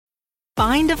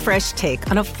Find a fresh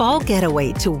take on a fall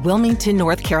getaway to Wilmington,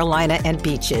 North Carolina and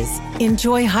beaches.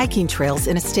 Enjoy hiking trails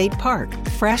in a state park,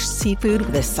 fresh seafood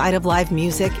with a side of live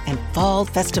music, and fall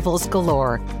festivals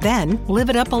galore. Then live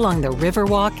it up along the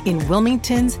Riverwalk in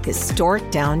Wilmington's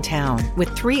historic downtown.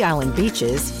 With 3 island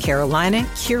beaches, Carolina,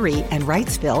 Curie, and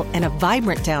Wrightsville, and a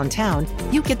vibrant downtown,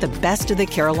 you get the best of the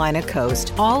Carolina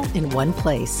coast all in one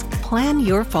place. Plan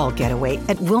your fall getaway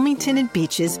at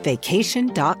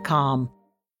WilmingtonandBeachesVacation.com.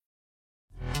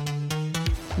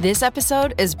 This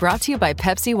episode is brought to you by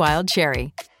Pepsi Wild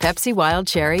Cherry. Pepsi Wild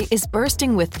Cherry is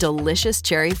bursting with delicious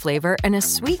cherry flavor and a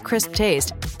sweet, crisp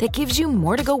taste that gives you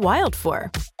more to go wild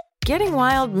for. Getting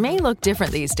wild may look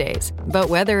different these days, but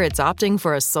whether it's opting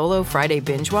for a solo Friday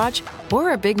binge watch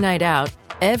or a big night out,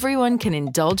 everyone can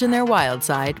indulge in their wild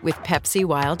side with Pepsi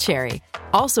Wild Cherry.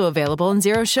 Also available in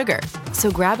Zero Sugar.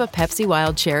 So grab a Pepsi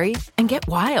Wild Cherry and get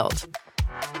wild.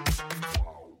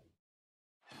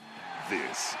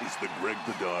 This is the Greg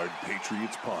Bedard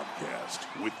Patriots Podcast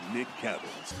with Nick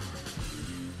Cattles.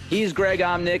 He's Greg,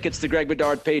 I'm Nick. It's the Greg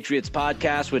Bedard Patriots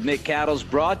Podcast with Nick Cattles,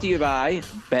 brought to you by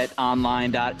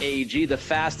betonline.ag, the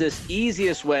fastest,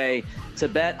 easiest way to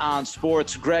bet on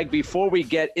sports. Greg, before we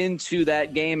get into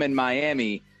that game in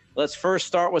Miami, let's first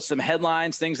start with some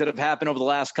headlines, things that have happened over the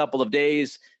last couple of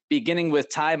days, beginning with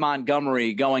Ty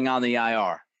Montgomery going on the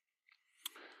IR.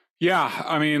 Yeah,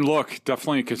 I mean, look,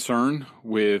 definitely a concern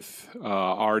with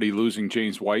already losing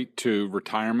James White to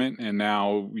retirement, and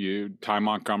now Ty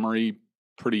Montgomery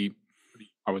pretty,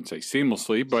 I wouldn't say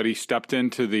seamlessly, but he stepped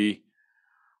into the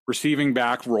receiving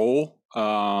back role.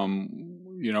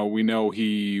 We know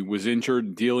he was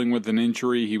injured, dealing with an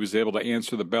injury. He was able to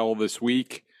answer the bell this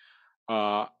week.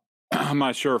 I'm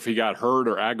not sure if he got hurt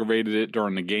or aggravated it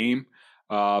during the game,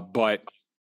 but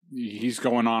he's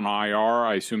going on IR.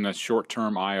 I assume that's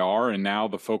short-term IR, and now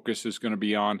the focus is going to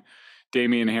be on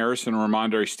Damian Harris and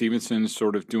Ramondre Stevenson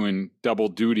sort of doing double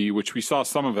duty, which we saw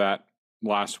some of that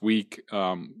last week.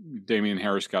 Damian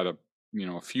Harris got a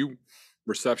few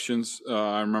receptions.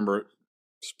 I remember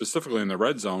specifically in the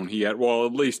red zone. He had,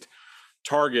 at least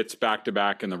targets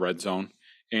back-to-back in the red zone,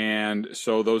 and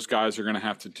so those guys are going to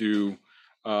have to do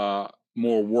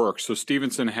more work. So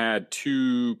Stevenson had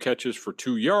 2 catches for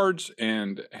 2 yards,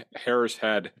 and Harris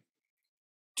had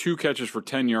 2 catches for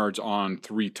 10 yards on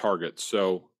 3 targets.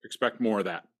 So expect more of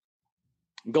that.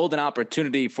 Golden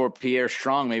opportunity for Pierre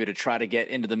Strong maybe to try to get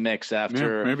into the mix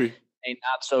after maybe a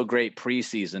not so great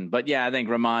preseason. But yeah, I think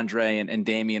Ramondre and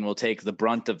Damian will take the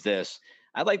brunt of this.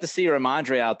 I'd like to see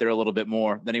Ramondre out there a little bit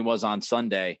more than he was on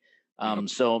Sunday.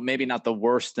 So maybe not the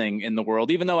worst thing in the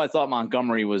world, even though I thought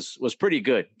Montgomery was pretty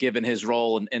good given his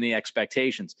role and the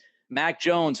expectations. Mac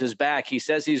Jones is back. He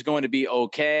says he's going to be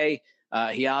okay.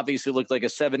 He obviously looked like a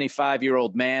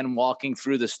 75-year-old man walking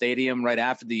through the stadium right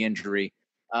after the injury.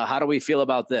 How do we feel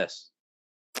about this?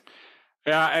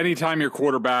 Yeah, anytime your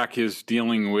quarterback is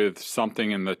dealing with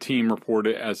something and the team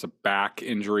reported it as a back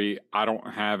injury, I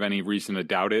don't have any reason to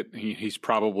doubt it. He's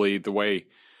probably, the way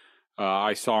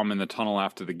I saw him in the tunnel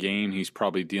after the game, he's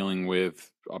probably dealing with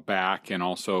a back and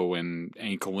also an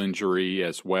ankle injury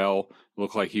as well.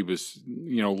 Looked like he was,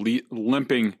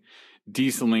 limping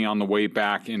decently on the way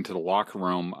back into the locker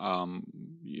room.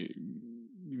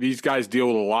 These guys deal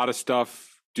with a lot of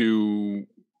stuff. Do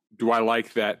I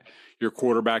like that your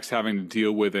quarterback's having to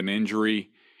deal with an injury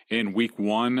in week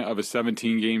 1 of a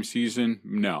 17-game season?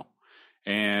 No.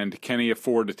 And can he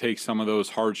afford to take some of those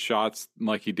hard shots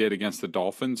like he did against the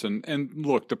Dolphins? And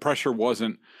look, the pressure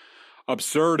wasn't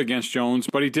absurd against Jones,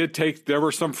 but there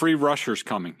were some free rushers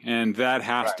coming, and that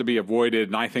has to be avoided.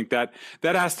 And I think that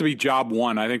has to be job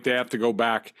one. I think they have to go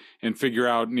back and figure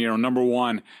out, number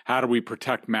one, how do we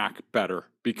protect Mac better?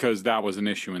 Because that was an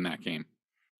issue in that game.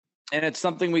 And it's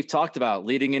something we've talked about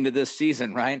leading into this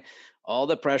season, right? All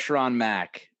the pressure on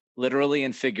Mac, literally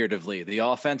and figuratively. The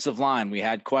offensive line, we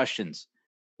had questions.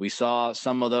 We saw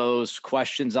some of those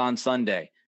questions on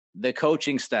Sunday. The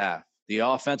coaching staff, the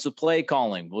offensive play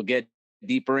calling, we'll get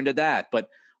deeper into that. But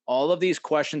all of these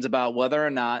questions about whether or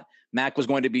not Mac was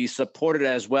going to be supported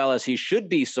as well as he should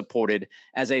be supported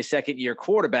as a second-year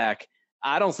quarterback,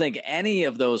 I don't think any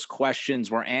of those questions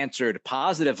were answered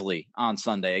positively on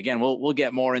Sunday. Again, we'll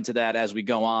get more into that as we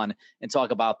go on and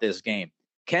talk about this game.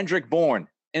 Kendrick Bourne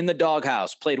in the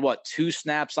doghouse played 2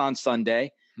 snaps on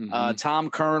Sunday. Mm-hmm.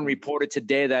 Tom Curran reported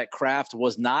today that Kraft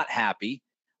was not happy,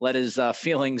 let his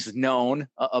feelings known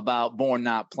about Bourne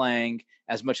not playing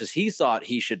as much as he thought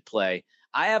he should play.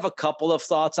 I have a couple of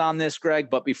thoughts on this, Greg,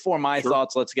 but before my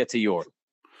thoughts, let's get to yours.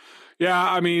 Yeah,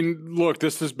 I mean, look,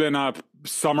 this has been a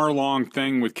summer-long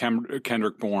thing with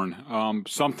Kendrick Bourne.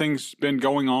 Something's been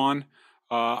going on.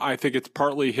 I think it's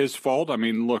partly his fault. I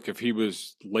mean, look, if he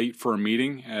was late for a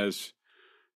meeting, as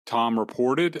Tom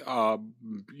reported,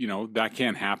 that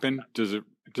can't happen.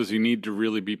 Does he need to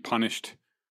really be punished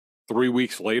 3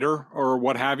 weeks later or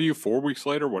what have you, 4 weeks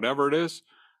later, whatever it is?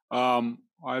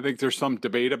 I think there's some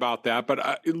debate about that.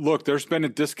 But look, there's been a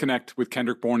disconnect with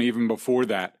Kendrick Bourne even before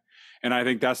that. And I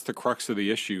think that's the crux of the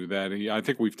issue that I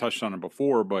think we've touched on it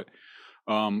before. But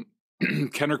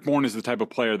Kendrick Bourne is the type of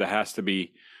player that has to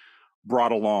be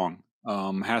brought along,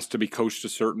 has to be coached a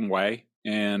certain way.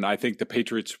 And I think the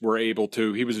Patriots were able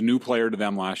to. He was a new player to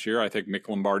them last year. I think Mick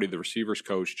Lombardi, the receivers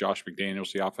coach, Josh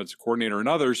McDaniels, the offensive coordinator, and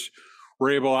others were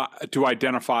able to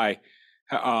identify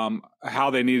how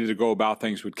they needed to go about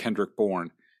things with Kendrick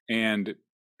Bourne. And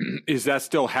is that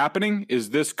still happening? Is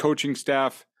this coaching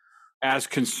staff as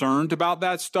concerned about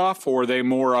that stuff, or are they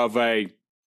more of a,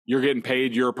 you're getting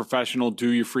paid, you're a professional, do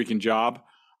your freaking job,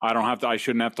 I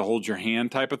shouldn't have to hold your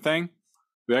hand type of thing?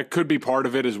 That could be part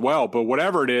of it as well. But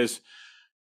whatever it is,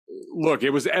 look,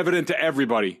 it was evident to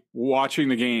everybody watching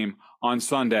the game on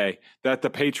Sunday that the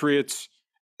Patriots,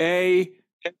 A,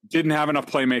 didn't have enough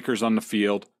playmakers on the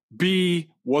field, B,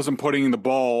 wasn't putting the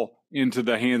ball into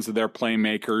the hands of their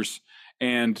playmakers,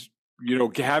 and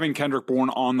having Kendrick Bourne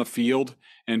on the field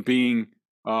and being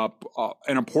an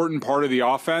important part of the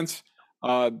offense,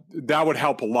 that would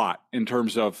help a lot in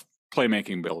terms of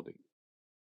playmaking ability.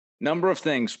 Number of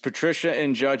things. Patricia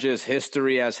and Judge's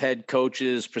history as head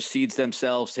coaches precedes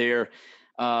themselves here.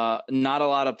 Not a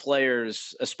lot of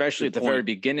players, especially at the very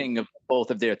beginning of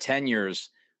both of their tenures,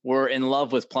 were in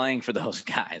love with playing for those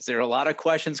guys. There are a lot of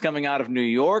questions coming out of New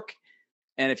York.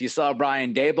 And if you saw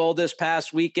Brian Daboll this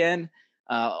past weekend,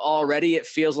 already it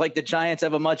feels like the Giants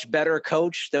have a much better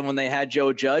coach than when they had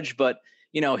Joe Judge. But,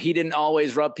 he didn't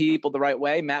always rub people the right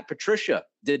way. Matt Patricia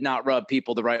did not rub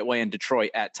people the right way in Detroit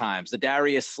at times. The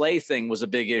Darius Slay thing was a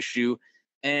big issue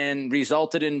and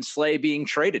resulted in Slay being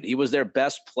traded. He was their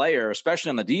best player, especially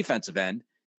on the defensive end.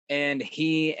 And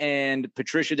he and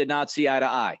Patricia did not see eye to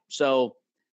eye. So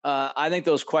I think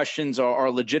those questions are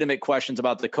legitimate questions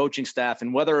about the coaching staff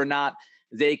and whether or not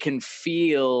they can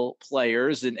feel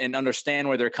players and understand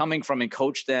where they're coming from and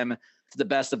coach them to the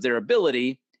best of their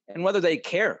ability, and whether they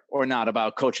care or not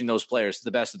about coaching those players to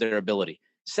the best of their ability.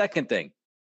 Second thing,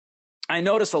 I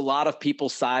notice a lot of people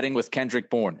siding with Kendrick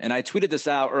Bourne, and I tweeted this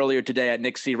out earlier today at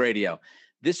Nick C Radio.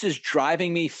 This is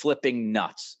driving me flipping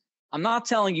nuts. I'm not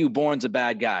telling you Bourne's a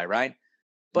bad guy, right?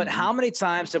 But how many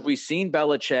times have we seen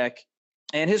Belichick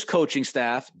and his coaching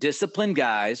staff discipline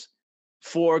guys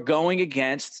for going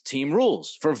against team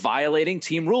rules, for violating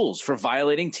team rules, for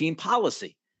violating team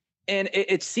policy? And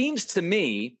it seems to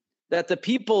me that the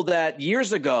people that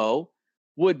years ago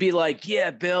would be like, yeah,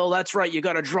 Bill, that's right, you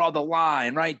got to draw the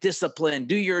line, right? Discipline,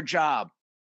 do your job.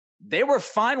 They were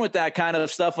fine with that kind of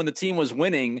stuff when the team was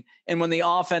winning and when the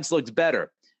offense looked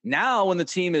better. Now, when the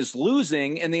team is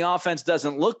losing and the offense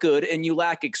doesn't look good and you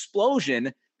lack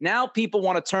explosion, now people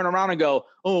want to turn around and go,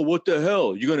 oh, what the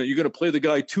hell? You're gonna play the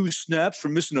guy 2 snaps for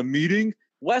missing a meeting?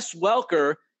 Wes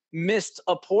Welker missed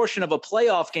a portion of a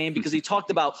playoff game because he talked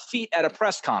about feet at a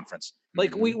press conference.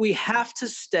 Like, we have to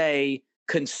stay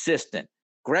consistent.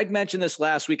 Greg mentioned this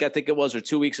last week, I think it was, or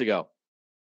 2 weeks ago.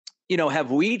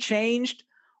 Have we changed,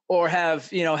 or has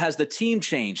the team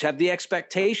changed? Have the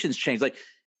expectations changed? Like,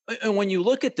 and when you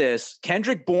look at this,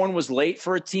 Kendrick Bourne was late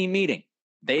for a team meeting.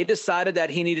 They decided that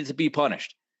he needed to be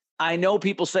punished. I know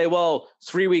people say, well,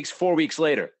 3 weeks, 4 weeks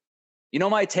later.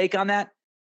 My take on that?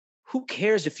 Who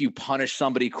cares if you punish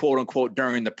somebody, quote unquote,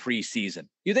 during the preseason?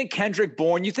 You think Kendrick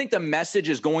Bourne, you think the message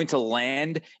is going to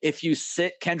land if you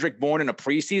sit Kendrick Bourne in a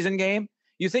preseason game?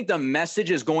 You think the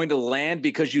message is going to land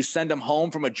because you send him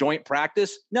home from a joint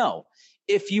practice? No.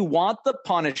 If you want the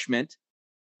punishment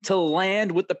to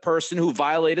land with the person who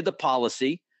violated the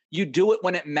policy, you do it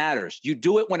when it matters. You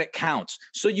do it when it counts.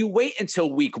 So you wait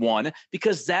until week 1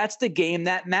 because that's the game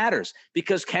that matters.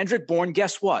 Because Kendrick Bourne,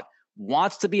 guess what?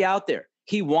 Wants to be out there.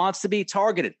 He wants to be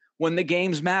targeted when the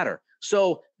games matter.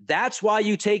 So that's why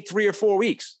you take 3 or 4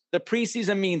 weeks. The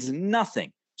preseason means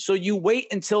nothing. So you wait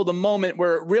until the moment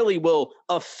where it really will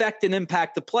affect and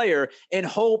impact the player and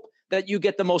hope that you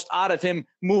get the most out of him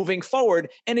moving forward.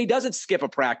 And he doesn't skip a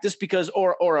practice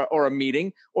or a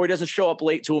meeting, or he doesn't show up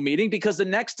late to a meeting, because the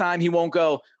next time he won't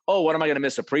go, oh, what am I going to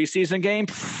miss, a preseason game?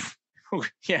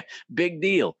 Yeah, big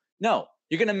deal. No,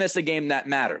 you're going to miss a game that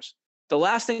matters. The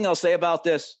last thing I'll say about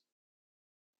this,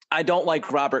 I don't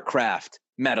like Robert Kraft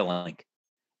meddling.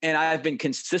 And I've been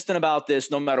consistent about this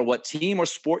no matter what team or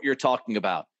sport you're talking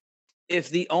about. If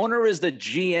the owner is the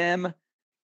GM,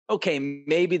 okay,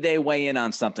 maybe they weigh in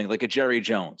on something like a Jerry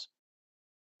Jones.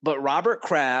 But Robert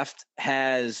Kraft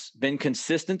has been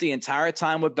consistent the entire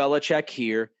time with Belichick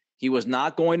here. He was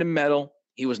not going to meddle.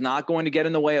 He was not going to get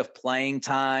in the way of playing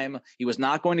time. He was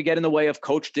not going to get in the way of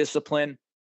coach discipline.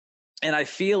 And I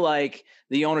feel like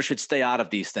the owner should stay out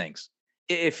of these things.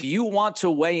 If you want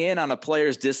to weigh in on a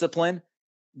player's discipline,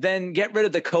 then get rid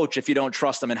of the coach if you don't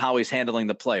trust him and how he's handling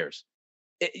the players.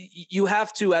 You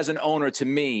have to, as an owner, to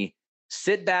me,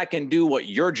 sit back and do what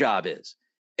your job is.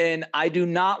 And I do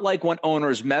not like when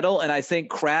owners meddle. And I think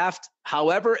Kraft,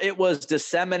 however it was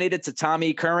disseminated to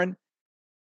Tommy Curran,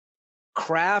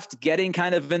 Kraft getting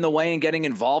kind of in the way and getting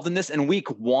involved in this in week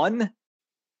one,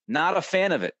 not a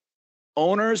fan of it.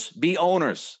 Owners, be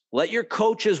owners. Let your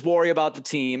coaches worry about the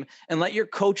team and let your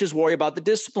coaches worry about the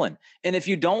discipline. And if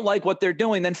you don't like what they're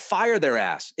doing, then fire their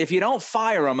ass. If you don't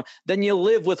fire them, then you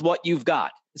live with what you've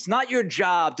got. It's not your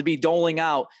job to be doling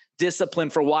out discipline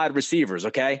for wide receivers,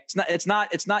 okay? It's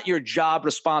not your job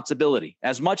responsibility.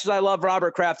 As much as I love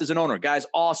Robert Kraft as an owner, guy's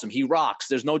awesome. He rocks.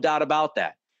 There's no doubt about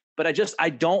that. But I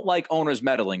don't like owners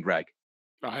meddling, Greg.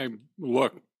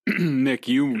 Look, Nick,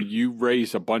 you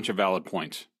raise a bunch of valid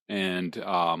points. And,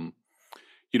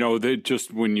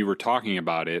 just when you were talking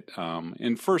about it,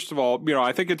 and first of all,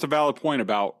 I think it's a valid point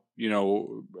about,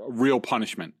 real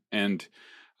punishment. And,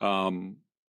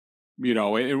 we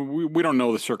don't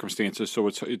know the circumstances, so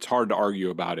it's hard to argue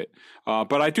about it.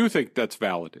 But I do think that's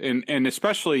valid. And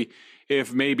especially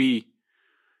if maybe,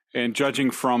 and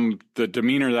judging from the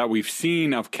demeanor that we've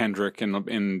seen of Kendrick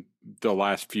in the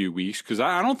last few weeks, because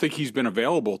I don't think he's been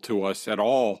available to us at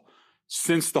all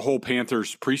since the whole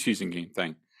Panthers preseason game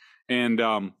thing. And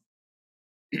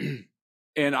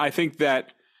and I think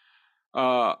that,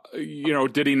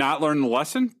 did he not learn the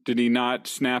lesson? Did he not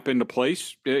snap into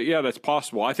place? Yeah, that's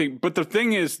possible. I think, but the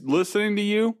thing is, listening to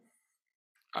you,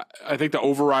 I think the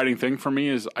overriding thing for me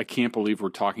is I can't believe we're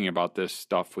talking about this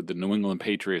stuff with the New England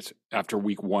Patriots after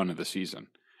week one of the season.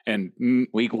 And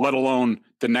let alone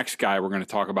the next guy we're going to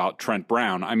talk about, Trent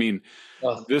Brown. I mean,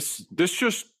 this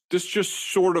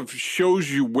just sort of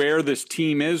shows you where this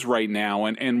team is right now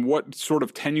and what sort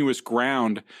of tenuous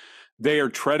ground they are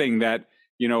treading that,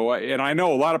 and I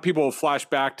know a lot of people flash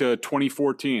back to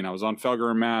 2014. I was on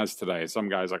Felger and Maz today. Some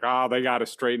guys like, they got it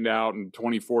straightened out in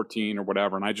 2014 or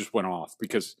whatever. And I just went off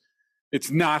because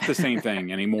it's not the same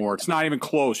thing anymore. It's not even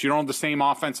close. You don't have the same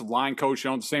offensive line coach. You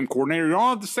don't have the same coordinator. You don't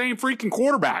have the same freaking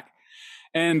quarterback.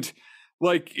 And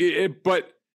but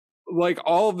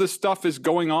all of this stuff is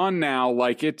going on now.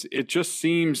 Like it just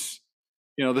seems,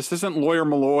 this isn't Lawyer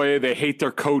Malloy. They hate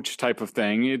their coach type of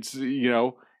thing. It's,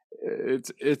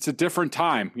 it's a different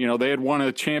time. They had won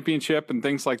a championship and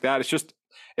things like that. It's just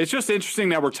interesting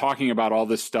that we're talking about all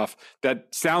this stuff that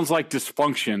sounds like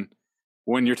dysfunction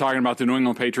when you're talking about the New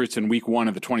England Patriots in week one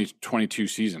of the 2022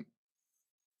 season.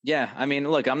 Yeah. I mean,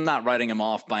 look, I'm not writing him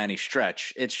off by any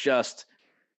stretch. It's just,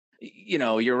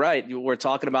 you're right. We're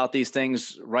talking about these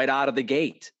things right out of the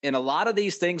gate. And a lot of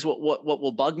these things, what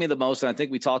will bug me the most, and I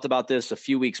think we talked about this a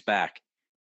few weeks back,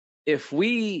 if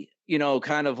we,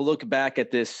 kind of look back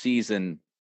at this season,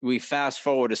 we fast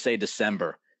forward to say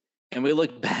December, and we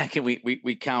look back and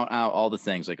we count out all the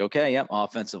things like, okay, yep,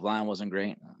 offensive line wasn't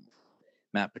great.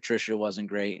 Matt Patricia wasn't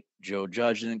great. Joe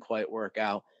Judge didn't quite work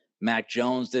out. Mac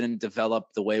Jones didn't develop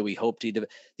the way we hoped he did.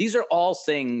 These are all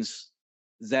things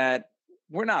that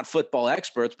we're not football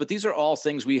experts, but these are all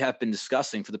things we have been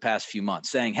discussing for the past few months,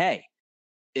 saying, hey,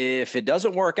 if it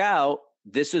doesn't work out,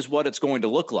 this is what it's going to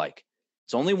look like.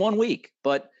 It's only 1 week,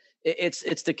 but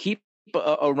it's to keep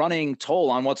a running toll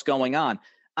on what's going on.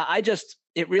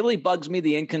 It really bugs me,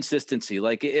 the inconsistency.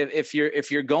 Like if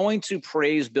you're going to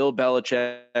praise Bill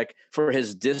Belichick for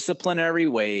his disciplinary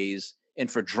ways and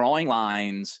for drawing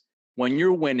lines when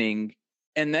you're winning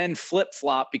and then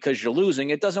flip-flop because you're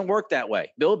losing, it doesn't work that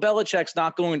way. Bill Belichick's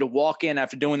not going to walk in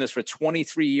after doing this for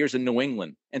 23 years in New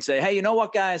England and say, hey, you know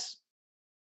what, guys?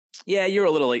 Yeah, you're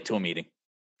a little late to a meeting.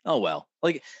 Oh, well.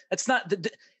 Like, that's not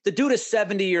the dude is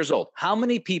 70 years old. How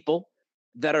many people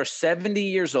that are 70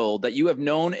 years old that you have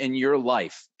known in your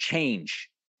life change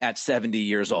at 70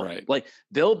 years old? Right. Like,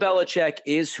 Bill Belichick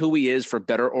is who he is for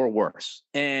better or worse.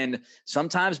 And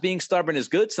sometimes being stubborn is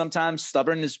good. Sometimes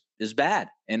stubborn is bad.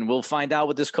 And we'll find out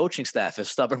with this coaching staff if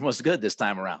stubborn was good this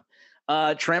time around.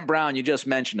 Trent Brown, you just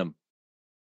mentioned him.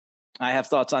 I have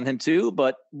thoughts on him too,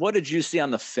 but what did you see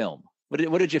on the film?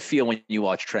 What did you feel when you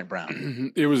watched Trent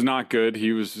Brown? It was not good.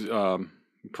 He was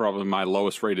probably my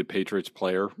lowest rated Patriots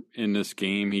player in this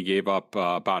game. He gave up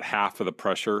about half of the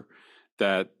pressure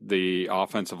that the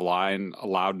offensive line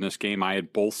allowed in this game. I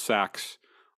had both sacks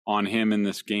on him in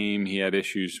this game. He had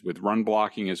issues with run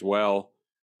blocking as well.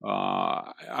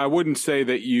 I wouldn't say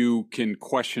that you can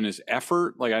question his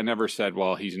effort. Like, I never said,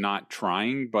 well, he's not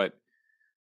trying, but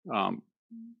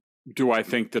do I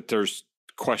think that there's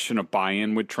question of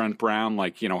buy-in with Trent Brown?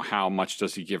 Like, how much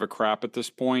does he give a crap at this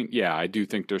point? Yeah, I do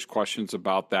think there's questions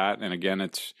about that. And again,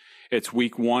 it's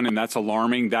week one, and that's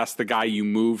alarming. That's the guy you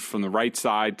moved from the right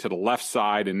side to the left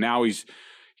side, and now he's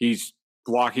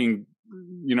blocking.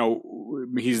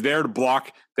 He's there to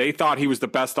block. They thought he was the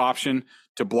best option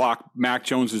to block Mac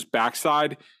Jones's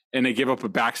backside, and they give up a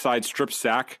backside strip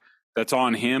sack that's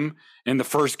on him in the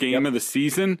first game of the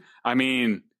season. I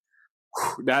mean,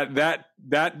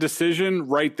 that decision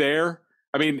right there.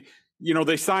 I mean,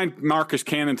 they signed Marcus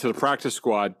Cannon to the practice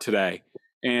squad today,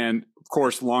 and of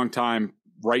course, longtime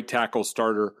right tackle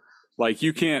starter. Like,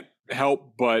 you can't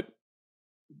help but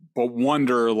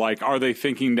wonder, like, are they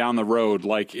thinking down the road?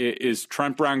 Like, is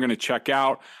Trent Brown going to check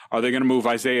out? Are they going to move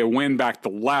Isaiah Wynn back to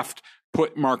left,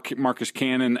 put Marcus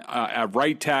Cannon at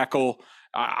right tackle?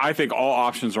 I think all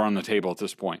options are on the table at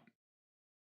this point.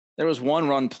 There was one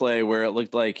run play where it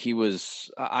looked like he was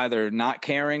either not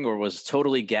caring or was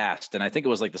totally gassed, and I think it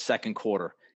was like the second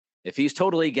quarter. If he's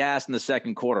totally gassed in the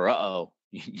second quarter,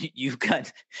 you've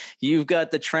got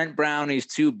the Trent Brown. He's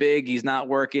too big. He's not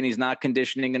working. He's not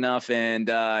conditioning enough, and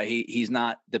he's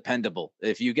not dependable.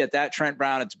 If you get that Trent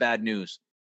Brown, it's bad news.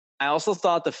 I also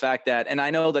thought the fact that, and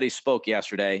I know that he spoke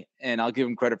yesterday, and I'll give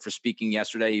him credit for speaking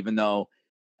yesterday, even though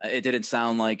it didn't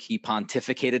sound like he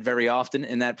pontificated very often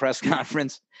in that press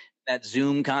conference, that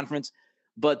Zoom conference.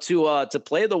 But to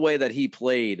play the way that he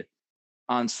played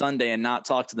on Sunday and not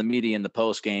talk to the media in the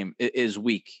post game is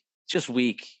weak. Just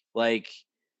weak. Like,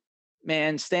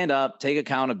 man, stand up, take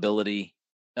accountability.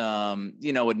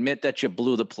 Admit that you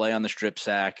blew the play on the strip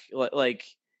sack. Like,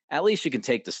 at least you can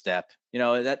take the step.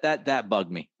 That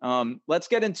bugged me. Let's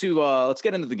get into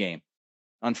the game.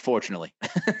 Unfortunately,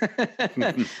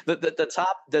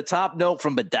 the top note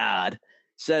from Bedard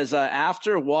says,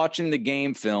 after watching the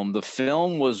game film, the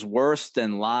film was worse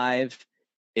than live.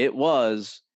 It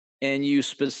was, and you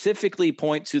specifically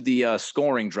point to the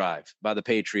scoring drive by the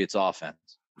Patriots offense.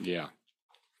 Yeah.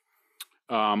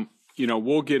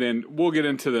 We'll get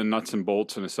into the nuts and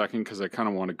bolts in a second, because I kind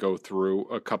of want to go through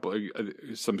a couple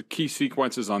some key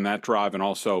sequences on that drive, and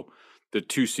also the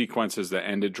two sequences that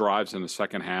ended drives in the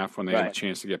second half when they had a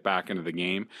chance to get back into the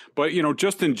game. But,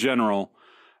 just in general,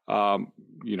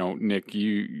 Nick,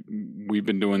 we've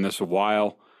been doing this a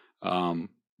while.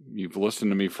 You've listened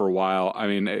to me for a while. I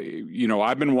mean,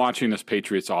 I've been watching this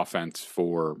Patriots offense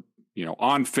for,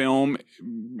 on film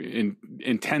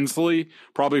intensely,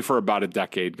 probably for about a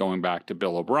decade, going back to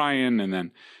Bill O'Brien. And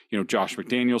then, Josh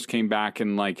McDaniels came back,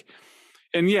 and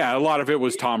a lot of it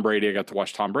was Tom Brady. I got to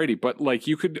watch Tom Brady, but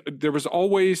there was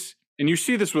always, and you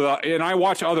see this and I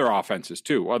watch other offenses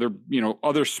too,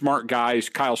 other smart guys,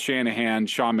 Kyle Shanahan,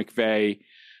 Sean McVay.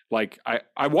 Like,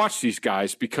 I watch these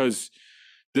guys because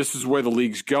this is where the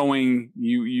league's going.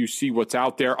 You see what's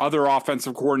out there. Other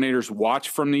offensive coordinators watch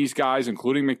from these guys,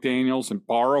 including McDaniels, and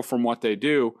borrow from what they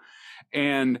do.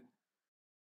 And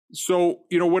so,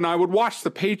 when I would watch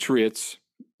the Patriots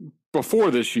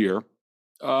before this year,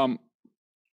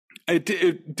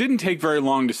 it didn't take very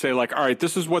long to say, like, all right,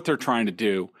 this is what they're trying to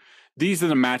do. These are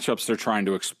the matchups they're trying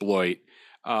to exploit.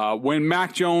 When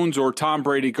Mac Jones or Tom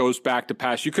Brady goes back to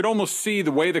pass, you could almost see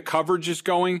the way the coverage is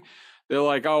going. They're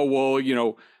like, oh,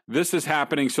 well, this is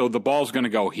happening, so the ball's going to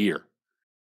go here.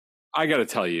 I got to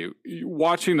tell you,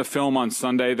 watching the film on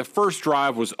Sunday, the first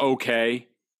drive was okay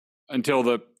until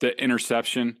the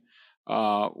interception,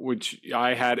 which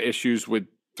I had issues with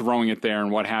throwing it there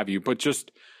and what have you. But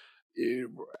just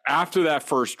after that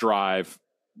first drive,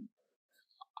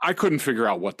 I couldn't figure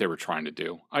out what they were trying to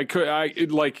do.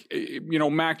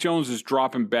 Mac Jones is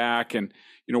dropping back, and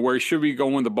where he should be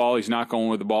going with the ball, he's not going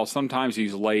with the ball. Sometimes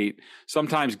he's late.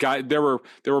 Sometimes there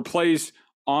were plays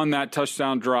on that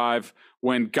touchdown drive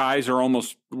when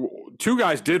two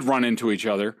guys did run into each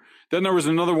other. Then there was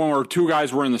another one where two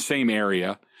guys were in the same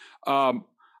area.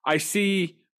 I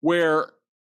see where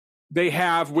they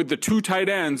have, with the two tight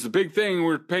ends, the big thing,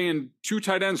 we're paying two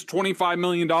tight ends $25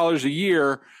 million a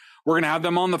year. We're going to have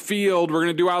them on the field. We're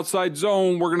going to do outside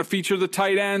zone. We're going to feature the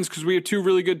tight ends because we have two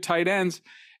really good tight ends.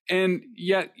 And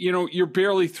yet, you're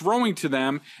barely throwing to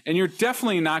them, and you're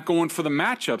definitely not going for the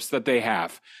matchups that they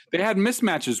have. They had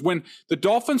mismatches. When the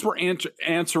Dolphins were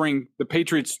answering the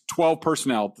Patriots' 12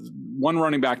 personnel, one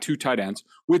running back, two tight ends,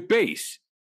 with base,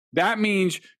 that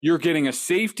means you're getting a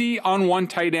safety on one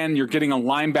tight end, you're getting a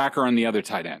linebacker on the other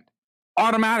tight end.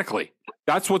 Automatically.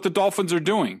 That's what the Dolphins are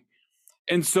doing.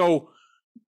 And so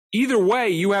either way,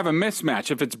 you have a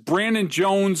mismatch. If it's Brandon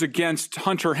Jones against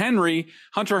Hunter Henry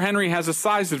has a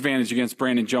size advantage against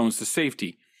Brandon Jones, the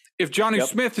safety. If Jonnu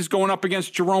Smith is going up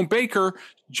against Jerome Baker,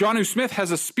 Jonnu Smith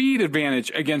has a speed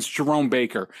advantage against Jerome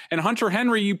Baker. And Hunter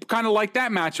Henry, you kind of like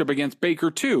that matchup against Baker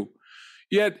too.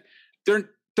 Yet they're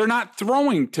not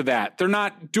throwing to that. They're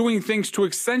not doing things to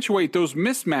accentuate those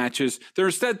mismatches. They're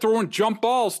instead throwing jump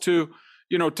balls to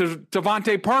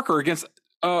Devontae Parker against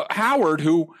Howard,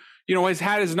 who, has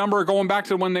had his number going back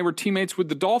to when they were teammates with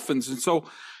the Dolphins. And so,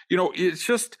 it's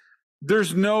just,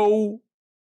 there's no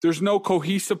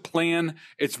cohesive plan.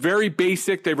 It's very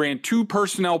basic. They ran 2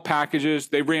 personnel packages.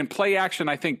 They ran play action,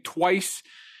 I think, twice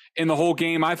in the whole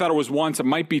game. I thought it was once. It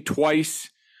might be twice.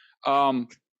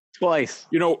 Twice.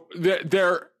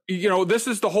 This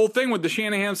is the whole thing with the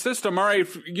Shanahan system. All right,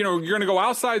 you're going to go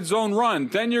outside zone run.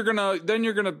 Then you're going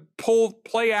to pull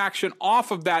play action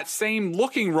off of that same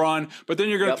looking run, but then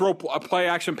you're going to throw a play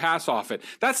action pass off it.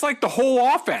 That's like the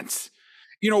whole offense.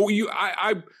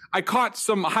 I caught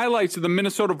some highlights of the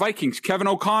Minnesota Vikings. Kevin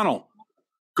O'Connell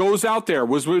goes out there,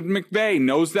 was with McVay,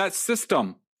 knows that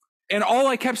system. And all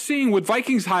I kept seeing with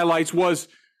Vikings highlights was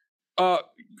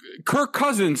Kirk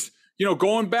Cousins,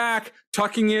 going back,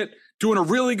 tucking it, doing a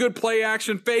really good play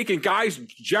action fake, and guys,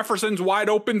 Jefferson's wide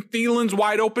open, Thielen's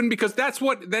wide open, because that's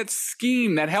what that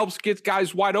scheme that helps get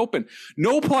guys wide open.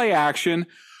 No play action,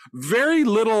 very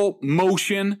little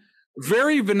motion,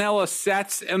 very vanilla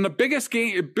sets, and the biggest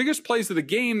plays of the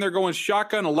game, they're going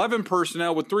shotgun 11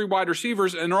 personnel with 3 wide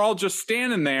receivers, and they're all just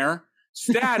standing there,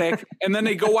 static, and then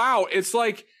they go out. It's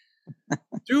like,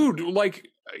 dude,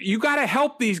 you got to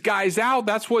help these guys out.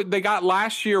 That's what they got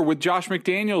last year with Josh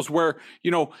McDaniels, where,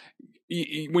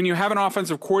 when you have an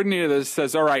offensive coordinator that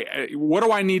says, all right, what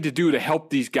do I need to do to help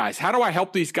these guys? How do I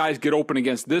help these guys get open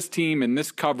against this team and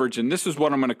this coverage? And this is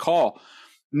what I'm going to call.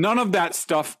 None of that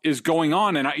stuff is going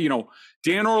on. And,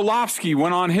 Dan Orlovsky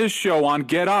went on his show on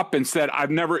Get Up and said,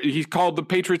 he called the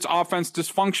Patriots offense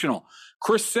dysfunctional.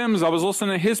 Chris Sims, I was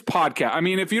listening to his podcast. I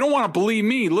mean, if you don't want to believe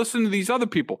me, listen to these other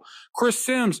people. Chris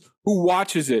Sims, who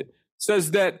watches it,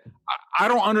 says that I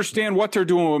don't understand what they're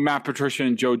doing with Matt Patricia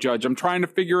and Joe Judge. I'm trying to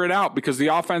figure it out because the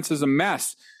offense is a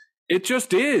mess. It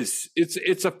just is.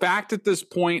 It's a fact at this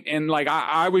point. And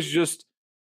I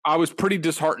was pretty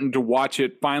disheartened to watch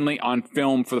it finally on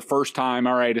film for the first time.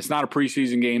 All right, it's not a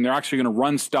preseason game. They're actually going to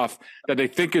run stuff that they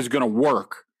think is going to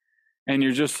work. And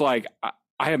you're just like,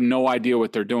 I have no idea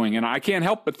what they're doing. And I can't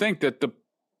help but think that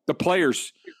the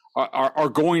players are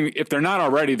going, if they're not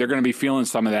already, they're going to be feeling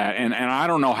some of that. And I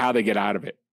don't know how they get out of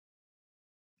it.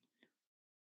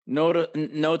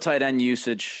 No tight end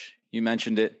usage. You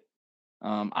mentioned it.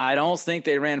 I don't think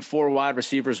they ran 4 wide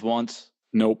receivers once.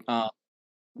 Nope.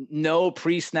 No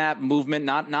pre-snap movement,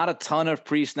 not a ton of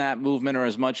pre-snap movement or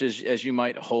as much as you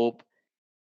might hope.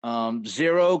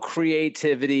 Zero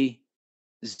creativity,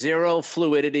 zero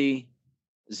fluidity,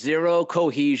 zero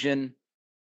cohesion,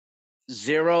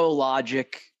 zero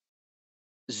logic,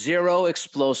 zero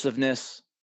explosiveness,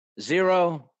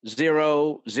 0,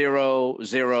 0, 0,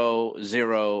 0,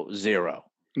 0, 0.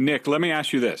 Nick, let me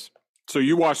ask you this. So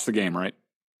you watched the game, right?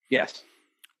 Yes.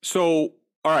 So,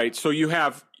 all right. So you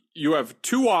have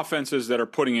 2 offenses that are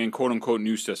putting in quote unquote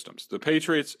new systems, the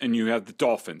Patriots, and you have the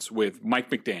Dolphins with Mike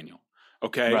McDaniel.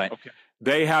 Okay. Right. Okay.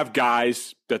 They have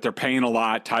guys that they're paying a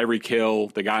lot. Tyreek Hill,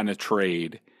 the guy in a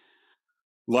trade.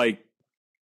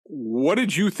 What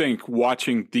did you think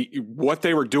watching what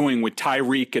they were doing with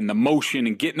Tyreek and the motion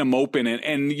and getting them open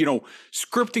and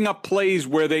scripting up plays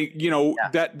where they,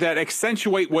 that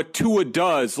accentuate what Tua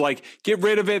does, get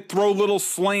rid of it, throw little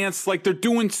slants, they're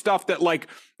doing stuff that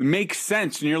makes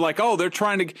sense. And you're like, oh, they're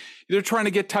trying to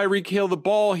get Tyreek Hill the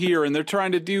ball here. And they're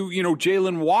trying to do,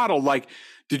 Jalen Waddle.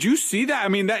 Did you see that? I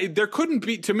mean, there couldn't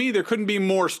be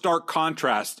more stark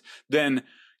contrast than,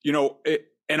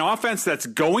 an offense that's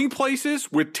going places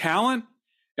with talent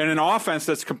and an offense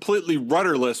that's completely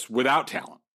rudderless without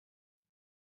talent.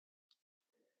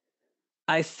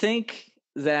 I think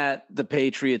that the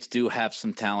Patriots do have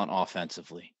some talent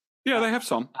offensively. Yeah, they have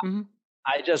some. Mm-hmm.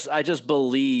 I just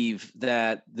believe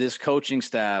that this coaching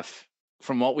staff,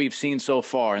 from what we've seen so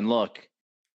far, and look,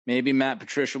 maybe Matt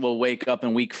Patricia will wake up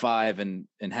in week 5 and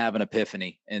have an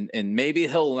epiphany, and maybe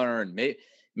he'll learn.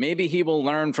 Maybe he will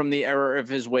learn from the error of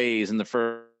his ways in the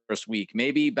first week.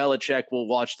 Maybe Belichick will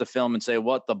watch the film and say,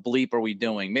 what the bleep are we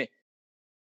doing?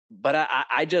 But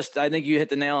I think you hit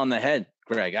the nail on the head,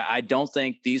 Greg. I don't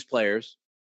think these players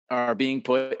are being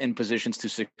put in positions to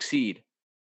succeed.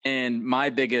 And my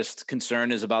biggest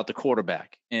concern is about the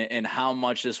quarterback and how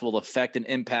much this will affect and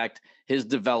impact his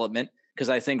development. Because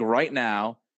I think right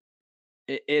now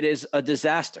it is a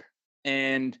disaster.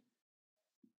 And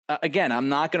again, I'm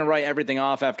not going to write everything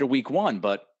off after week one,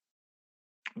 but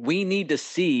we need to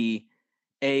see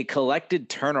a collected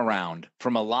turnaround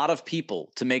from a lot of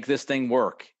people to make this thing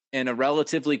work in a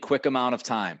relatively quick amount of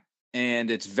time. And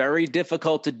it's very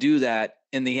difficult to do that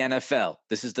in the NFL.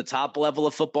 This is the top level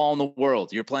of football in the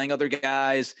world. You're playing other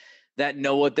guys that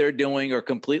know what they're doing, are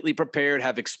completely prepared,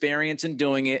 have experience in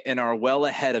doing it, and are well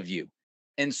ahead of you.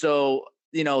 And so,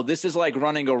 this is like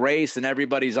running a race and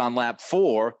everybody's on lap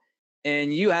 4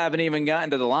 and you haven't even gotten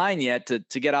to the line yet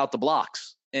to get out the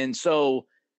blocks. And so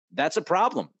that's a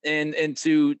problem. And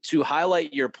to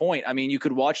highlight your point, I mean, you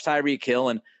could watch Tyreek Hill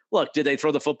and look, did they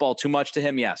throw the football too much to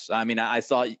him? Yes. I mean, I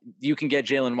thought you can get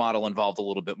Jalen Waddle involved a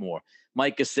little bit more.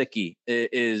 Mike Gesicki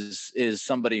is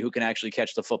somebody who can actually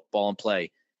catch the football and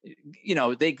play.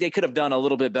 They could have done a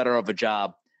little bit better of a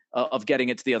job of getting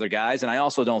it to the other guys. And I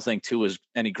also don't think Tua is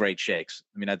any great shakes.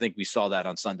 I mean, I think we saw that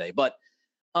on Sunday. But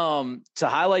to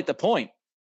highlight the point,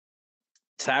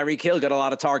 Tyreek Hill got a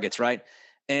lot of targets, right?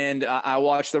 And I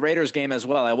watched the Raiders game as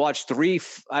well. I watched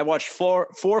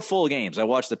four full games. I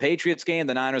watched the Patriots game,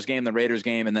 the Niners game, the Raiders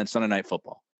game, and then Sunday Night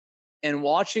Football. And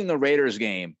watching the Raiders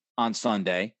game on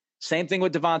Sunday, same thing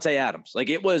with Devontae Adams. Like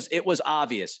it was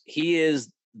obvious. He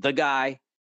is the guy.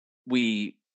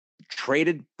 We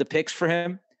traded the picks for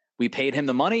him. We paid him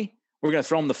the money. We're going to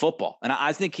throw him the football. And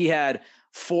I think he had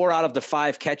 4 out of the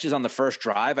 5 catches on the first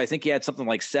drive. I think he had something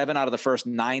like 7 out of the first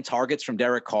 9 targets from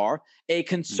Derek Carr, a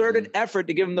concerted effort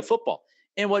to give him the football.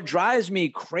 And what drives me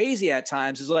crazy at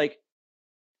times is like,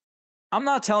 I'm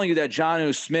not telling you that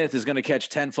Jonnu Smith is going to catch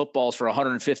 10 footballs for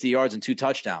 150 yards and 2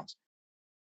 touchdowns.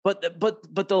 But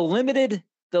the limited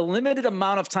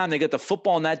amount of time they get the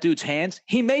football in that dude's hands,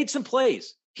 he made some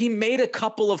plays. He made a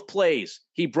couple of plays.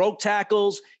 He broke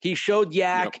tackles. He showed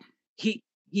yak. Yep.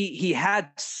 He had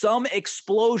some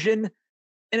explosion,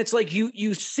 and it's like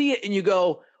you see it and you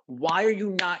go, why are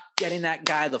you not getting that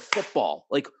guy the football?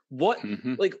 Like what?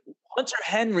 Like Hunter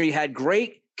Henry had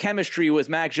great chemistry with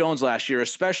Mac Jones last year,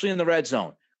 especially in the red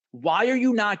zone. Why are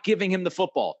you not giving him the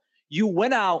football? You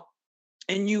went out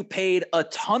and you paid a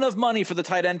ton of money for the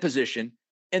tight end position,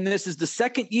 and this is the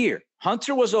second year.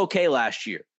 Hunter was okay last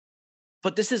year.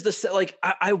 But this is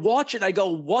I watch it. I go,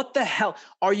 what the hell?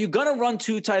 Are you going to run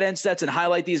 2 tight end sets and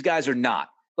highlight these guys or not?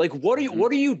 Like, what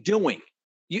are you doing?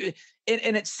 And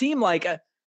it seemed like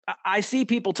I see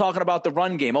people talking about the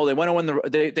run game. Oh, they went to win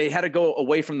they had to go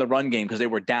away from the run game because they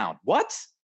were down. What?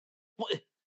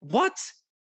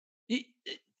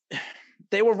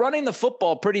 They were running the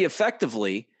football pretty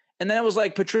effectively. And then it was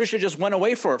like Patricia just went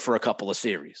away for it for a couple of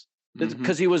series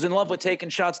because he was in love with taking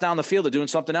shots down the field or doing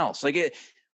something else. Like it.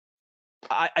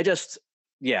 I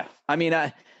mean,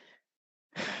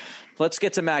 let's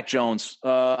get to Mac Jones.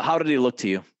 How did he look to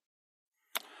you?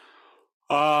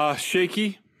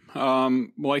 Shaky.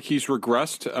 Like he's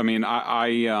regressed. I mean,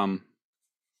 I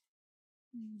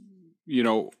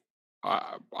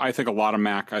think a lot of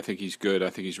Mac. I think he's good. I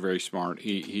think he's very smart.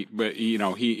 He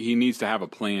needs to have a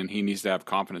plan. He needs to have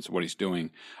confidence in what he's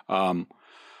doing.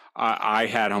 I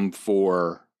had him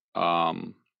for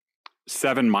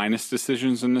 7 minus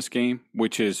decisions in this game,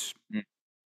 which is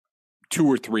 2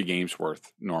 or 3 games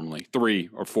worth normally,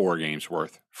 3 or 4 games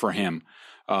worth for him.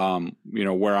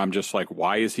 Where I'm just like,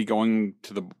 why is he going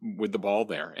with the ball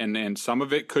there? And some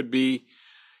of it could be,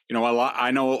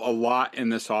 I know a lot in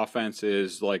this offense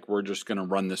is like, we're just going to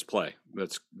run this play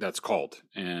that's called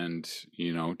and,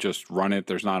 just run it.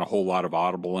 There's not a whole lot of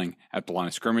audibling at the line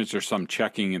of scrimmage. There's some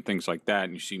checking and things like that.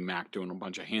 And you see Mac doing a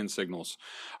bunch of hand signals.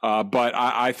 But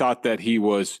I thought that he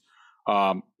was,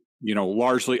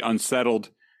 largely unsettled,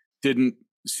 didn't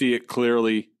see it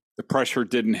clearly. The pressure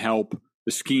didn't help.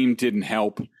 The scheme didn't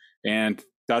help. And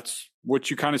that's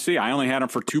what you kind of see. I only had him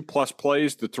for 2+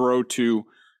 plays to throw to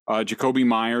Jakobi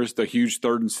Meyers, the huge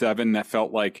 3rd and 7 that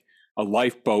felt like a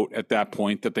lifeboat at that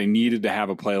point, that they needed to have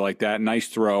a play like that. Nice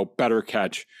throw, better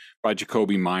catch by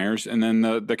Jakobi Meyers. And then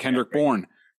the Kendrick Bourne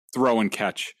throw and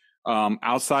catch.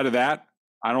 Outside of that,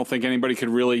 I don't think anybody could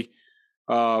really,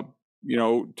 talk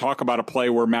about a play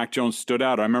where Mac Jones stood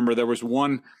out. I remember there was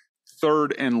one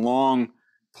 3rd and long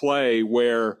play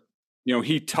where,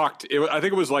 he tucked it. I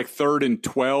think it was like 3rd and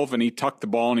 12, and he tucked the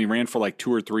ball and he ran for like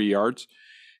 2 or 3 yards.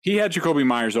 He had Jakobi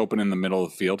Meyers open in the middle of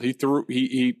the field.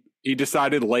 He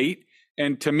decided late.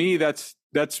 And to me, that's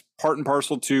part and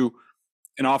parcel to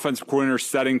an offensive coordinator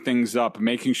setting things up,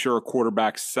 making sure a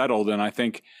quarterback's settled. And I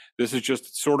think this is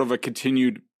just sort of a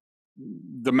continued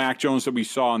the Mac Jones that we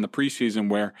saw in the preseason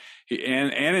where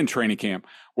and in training camp,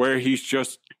 where he's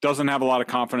just doesn't have a lot of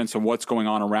confidence in what's going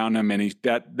on around him. And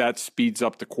that speeds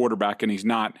up the quarterback, and he's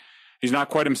not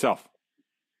quite himself.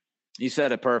 You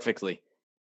said it perfectly.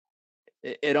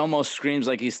 it almost screams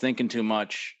like he's thinking too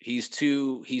much. He's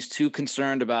too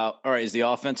concerned about, all right, is the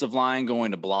offensive line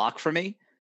going to block for me?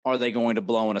 Are they going to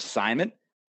blow an assignment?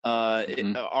 Are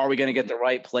we going to get the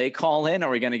right play call in? Are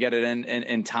we going to get it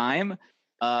in time?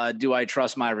 Do I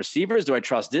trust my receivers? Do I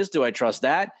trust this? Do I trust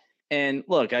that? And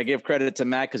look, I give credit to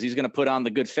Matt because he's going to put on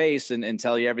the good face and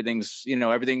tell you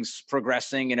everything's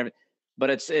progressing but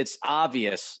it's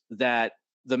obvious that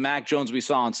the Mac Jones we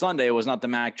saw on Sunday was not the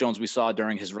Mac Jones we saw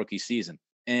during his rookie season.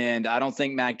 And I don't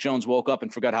think Mac Jones woke up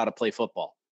and forgot how to play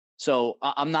football. So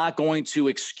I'm not going to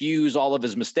excuse all of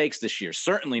his mistakes this year.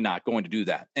 Certainly not going to do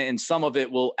that. And some of it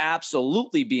will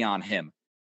absolutely be on him.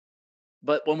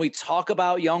 But when we talk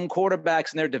about young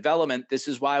quarterbacks and their development, this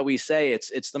is why we say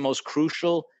it's the most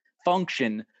crucial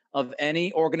function of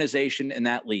any organization in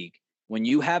that league. When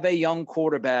you have a young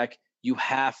quarterback, you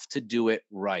have to do it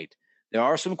right. There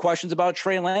are some questions about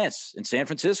Trey Lance in San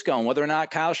Francisco and whether or not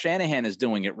Kyle Shanahan is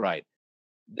doing it right.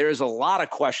 There's a lot of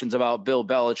questions about Bill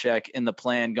Belichick in the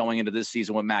plan going into this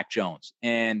season with Mac Jones.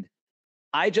 And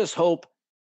I just hope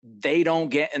they don't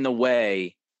get in the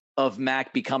way of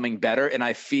Mac becoming better. And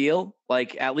I feel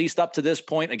like at least up to this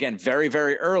point, again, very,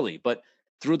 very early, but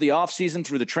through the offseason,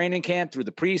 through the training camp, through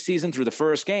the preseason, through the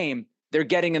first game, they're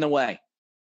getting in the way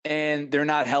and they're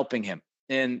not helping him.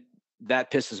 And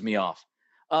that pisses me off.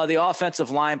 The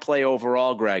offensive line play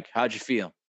overall, Greg, how'd you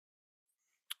feel?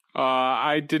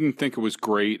 I didn't think it was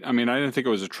great. I mean, I didn't think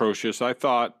it was atrocious. I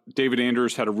thought David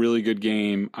Andrews had a really good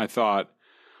game. I thought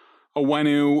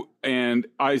Onwenu and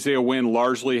Isaiah Wynn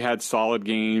largely had solid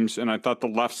games, and I thought the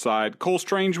left side, Cole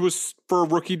Strange was, for a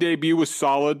rookie debut, was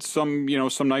solid. Some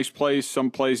nice plays,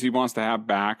 some plays he wants to have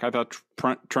back. I thought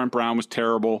Trent Brown was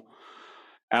terrible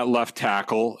at left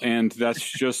tackle, and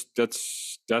that's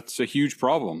a huge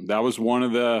problem. That was one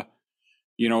of the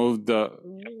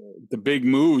big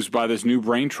moves by this new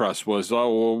brain trust was,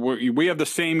 we have the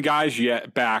same guys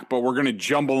yet back, but we're going to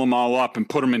jumble them all up and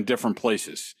put them in different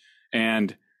places.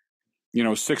 And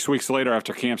 6 weeks later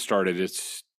after camp started,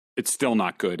 it's still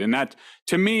not good. And that,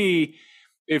 to me,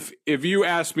 if you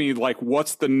ask me, like,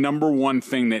 what's the number one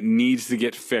thing that needs to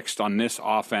get fixed on this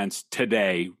offense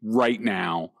today, right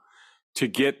now, to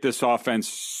get this offense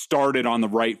started on the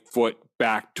right foot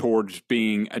back towards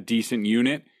being a decent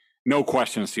unit, no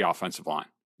question it's the offensive line.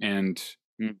 And,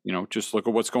 just look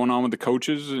at what's going on with the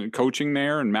coaches and coaching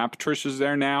there, and Matt Patricia's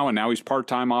there now, and now he's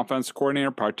part-time offensive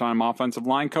coordinator, part-time offensive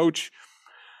line coach.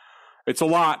 It's a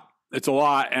lot.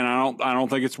 And I don't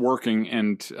think it's working.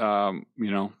 And,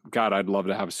 God, I'd love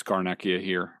to have Scarnecchia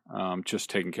here, just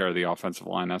taking care of the offensive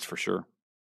line. That's for sure.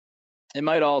 It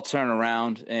might all turn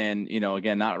around and,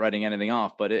 again, not writing anything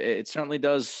off, but it certainly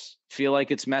does feel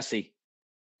like it's messy.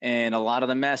 And a lot of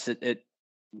the mess,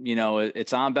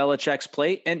 it's on Belichick's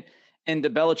plate. And to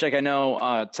Belichick, I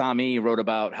know Tommy wrote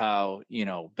about how,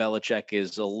 Belichick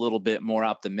is a little bit more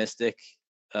optimistic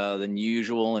than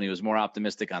usual. And he was more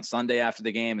optimistic on Sunday after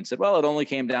the game and said, well, it only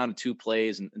came down to 2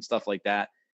 plays and stuff like that.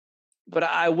 But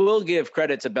I will give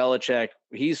credit to Belichick.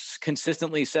 He's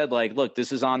consistently said, like, look,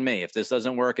 this is on me. If this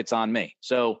doesn't work, it's on me.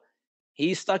 So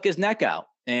he stuck his neck out.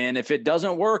 And if it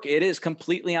doesn't work, it is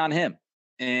completely on him.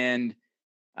 And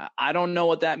I don't know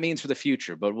what that means for the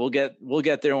future, but we'll get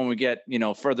there when we get,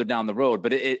 further down the road.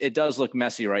 But it does look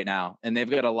messy right now. And they've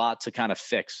got a lot to kind of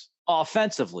fix.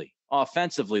 Offensively,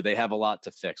 they have a lot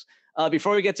to fix.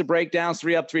 Before we get to breakdowns,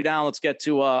 3 up, 3 down, let's get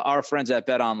to our friends at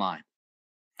BetOnline.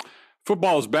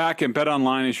 Football is back, and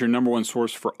BetOnline is your number one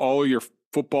source for all your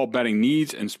football betting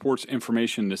needs and sports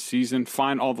information this season.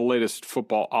 Find all the latest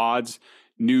football odds,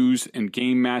 news, and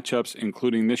game matchups,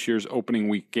 including this year's opening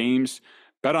week games.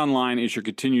 BetOnline is your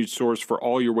continued source for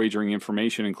all your wagering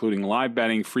information, including live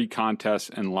betting, free contests,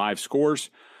 and live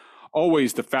scores.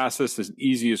 Always the fastest and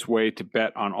easiest way to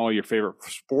bet on all your favorite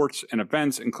sports and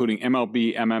events, including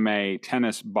MLB, MMA,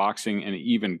 tennis, boxing, and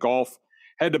even golf.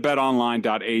 Head to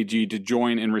betonline.ag to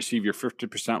join and receive your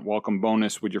 50% welcome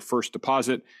bonus with your first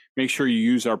deposit. Make sure you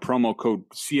use our promo code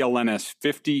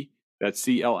CLNS50, that's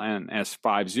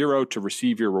CLNS50, to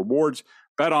receive your rewards.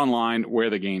 BetOnline, where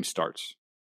the game starts.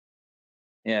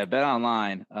 Yeah,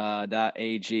 betonline.ag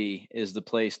is the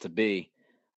place to be.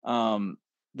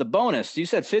 The bonus, you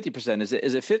said 50%. Is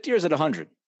it 50 or is it 100?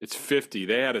 It's 50.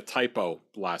 They had a typo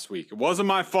last week. It wasn't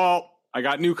my fault. I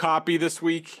got new copy this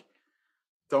week.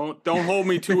 Don't hold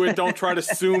me to it. Don't try to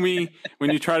sue me when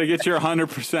you try to get your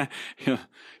 100%.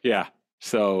 Yeah.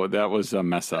 So that was a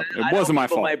mess up. It wasn't my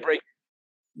fault.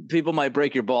 People might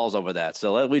break your balls over that.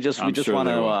 So we just want to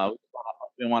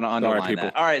underline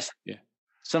that. All right. Yeah.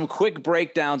 Some quick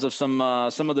breakdowns of some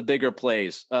of the bigger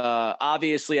plays.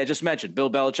 Obviously, I just mentioned Bill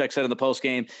Belichick said in the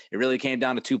postgame, it really came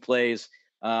down to 2 plays.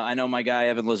 I know my guy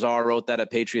Evan Lazar wrote that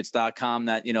at Patriots.com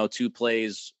that, 2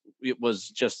 plays, it was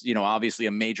just, obviously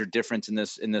a major difference in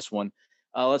this one.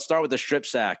 Let's start with the strip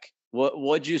sack.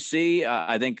 What'd you see?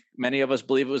 I think many of us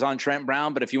believe it was on Trent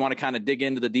Brown, but if you want to kind of dig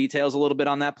into the details a little bit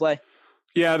on that play.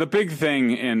 Yeah, the big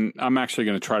thing, and I'm actually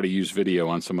going to try to use video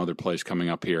on some other plays coming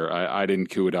up here. I didn't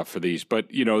cue it up for these, but,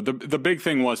 the big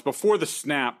thing was before the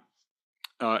snap,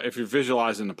 if you're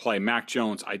visualizing the play, Mac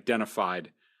Jones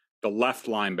identified the left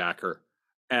linebacker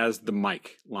as the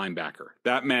Mike linebacker.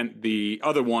 That meant the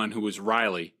other one, who was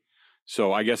Riley,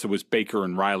 so I guess it was Baker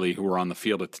and Riley who were on the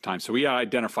field at the time. So he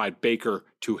identified Baker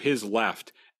to his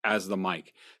left as the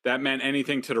Mike. That meant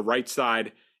anything to the right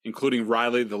side, including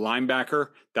Riley, the linebacker,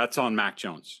 that's on Mac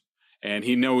Jones. And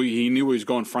he knew he was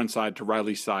going front side to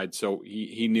Riley's side, so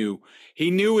he knew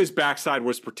his backside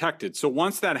was protected. So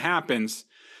once that happens,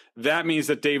 that means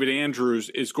that David Andrews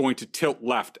is going to tilt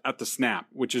left at the snap,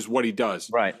 which is what he does.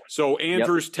 Right. So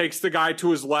Andrews takes the guy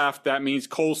to his left. That means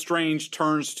Cole Strange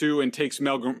turns to and takes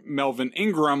Melvin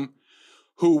Ingram,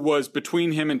 who was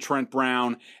between him and Trent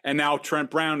Brown. And now Trent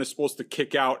Brown is supposed to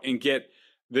kick out and get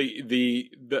the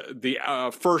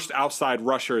first outside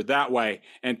rusher that way.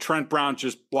 And Trent Brown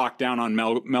just blocked down on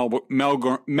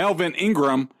Melvin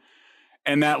Ingram,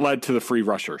 and that led to the free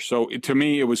rusher. So to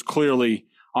me, it was clearly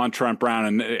on Trent Brown,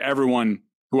 and everyone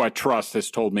who I trust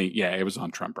has told me, yeah, it was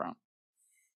on Trent Brown.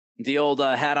 The old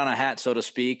hat on a hat, so to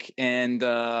speak, and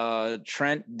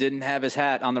Trent didn't have his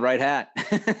hat on the right hat.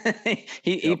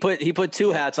 He put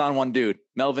 2 hats on one dude,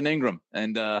 Melvin Ingram,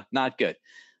 and not good.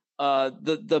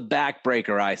 The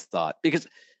backbreaker, I thought, because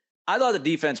I thought the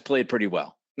defense played pretty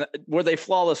well. Were they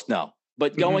flawless? No,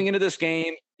 but going into this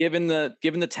game, given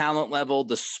the talent level,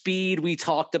 the speed we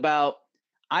talked about,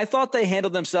 I thought they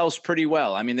handled themselves pretty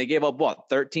well. I mean, they gave up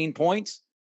 13 points?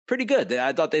 Pretty good.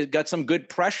 I thought they got some good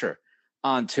pressure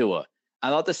on Tua.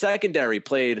 I thought the secondary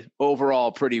played overall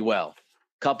pretty well.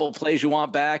 Couple plays you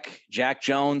want back. Jack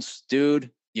Jones, dude,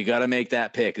 you got to make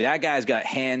that pick. That guy's got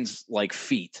hands like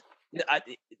feet.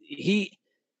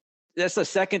 That's the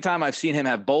second time I've seen him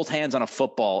have both hands on a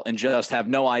football and just have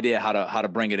no idea how to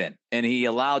bring it in. And he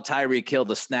allowed Tyreek Hill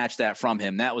to snatch that from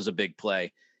him. That was a big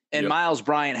play. And Miles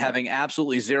Bryant having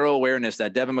absolutely zero awareness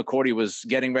that Devin McCourty was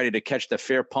getting ready to catch the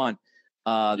fair punt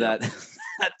that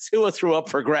Tua threw up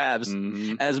for grabs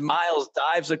as Miles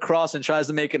dives across and tries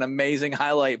to make an amazing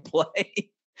highlight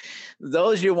play.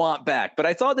 Those you want back. But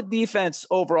I thought the defense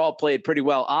overall played pretty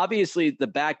well. Obviously, the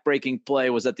back-breaking play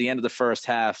was at the end of the first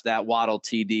half, that Waddle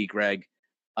TD, Greg.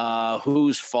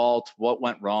 Whose fault? What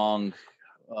went wrong?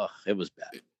 It was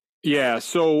bad. Yeah,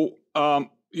 so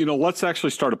let's actually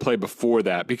start a play before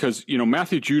that because,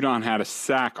 Matthew Judon had a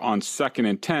sack on 2nd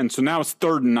and 10. So now it's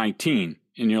 3rd and 19.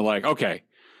 And you're like, okay,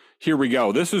 here we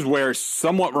go. This is where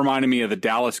somewhat reminded me of the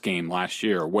Dallas game last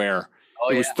year where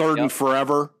it was 3rd and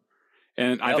forever.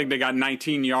 And I think they got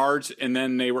 19 yards and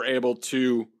then they were able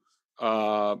to,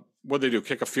 what'd they do?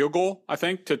 Kick a field goal, I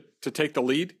think, to take the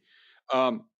lead.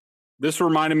 This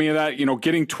reminded me of that,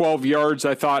 getting 12 yards.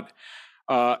 I thought,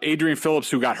 Adrian Phillips,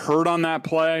 who got hurt on that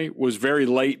play, was very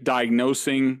late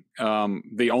diagnosing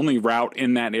the only route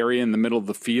in that area in the middle of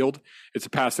the field. It's a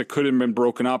pass that could have been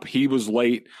broken up. He was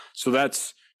late. So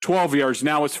that's 12 yards.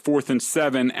 Now it's 4th and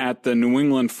 7 at the New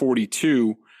England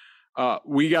 42.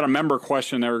 We got a member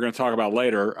question that we're going to talk about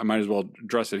later. I might as well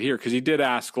address it here because he did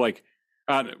ask,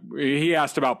 he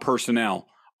asked about personnel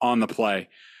on the play.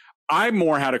 I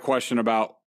more had a question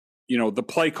about, the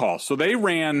play call. So they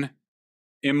ran...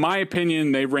 In my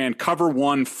opinion, they ran cover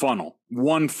one funnel,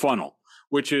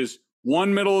 which is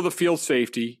one middle of the field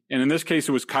safety. And in this case,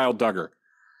 it was Kyle Duggar.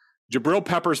 Jabril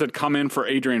Peppers had come in for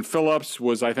Adrian Phillips,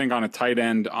 was, I think, on a tight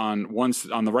end on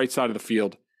the right side of the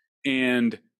field.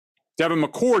 And Devin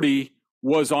McCourty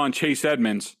was on Chase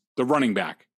Edmonds, the running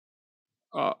back.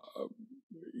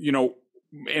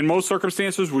 In most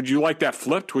circumstances, would you like that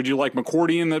flipped? Would you like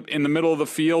McCourty in the middle of the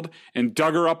field and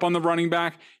Duggar up on the running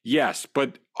back? Yes,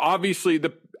 but obviously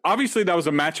that was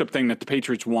a matchup thing that the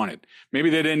Patriots wanted. Maybe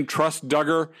they didn't trust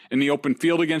Duggar in the open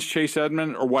field against Chase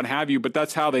Edmonds or what have you, but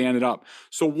that's how they ended up.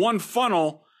 So one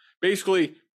funnel,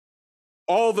 basically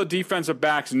all the defensive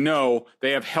backs know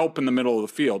they have help in the middle of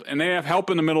the field, and they have help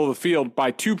in the middle of the field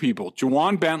by 2 people,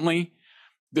 Juwan Bentley,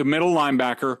 the middle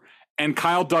linebacker, and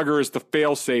Kyle Duggar is the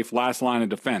fail-safe last line of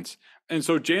defense. And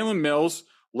so Jalen Mills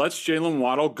lets Jalen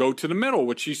Waddle go to the middle,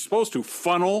 which he's supposed to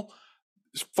funnel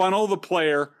the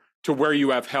player to where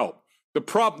you have help.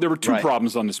 There were 2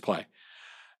 problems on this play.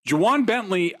 Juwan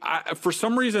Bentley, for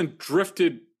some reason,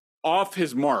 drifted off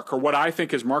his mark, or what I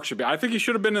think his mark should be. I think he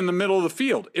should have been in the middle of the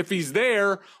field. If he's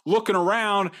there looking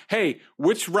around, hey,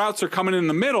 which routes are coming in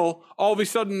the middle, all of a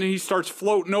sudden he starts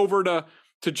floating over to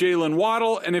to Jalen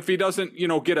Waddle. And if he doesn't,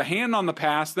 get a hand on the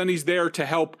pass, then he's there to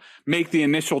help make the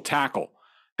initial tackle.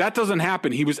 That doesn't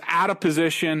happen. He was out of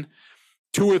position.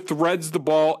 Tua threads the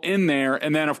ball in there.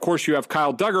 And then, of course, you have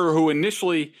Kyle Duggar, who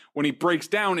initially, when he breaks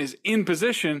down, is in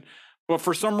position. But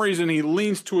for some reason, he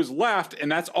leans to his left, and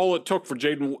that's all it took for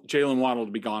Jalen Waddle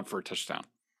to be gone for a touchdown.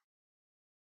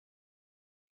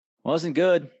 Wasn't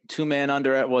good. Two-man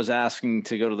under it was asking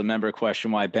to go to the member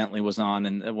question why Bentley was on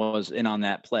and was in on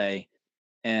that play.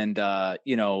 And,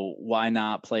 why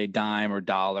not play dime or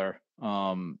dollar?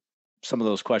 Some of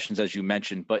those questions, as you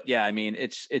mentioned. But, yeah, I mean,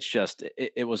 it's just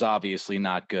it was obviously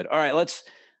not good. All right, let's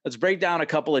break down a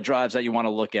couple of drives that you want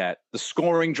to look at. The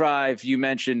scoring drive you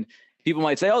mentioned. People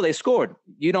might say, oh, they scored.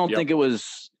 You don't think it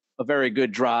was a very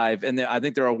good drive. And I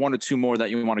think there are one or two more that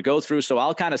you want to go through. So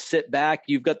I'll kind of sit back.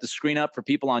 You've got the screen up for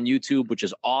people on YouTube, which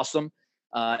is awesome.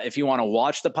 If you want to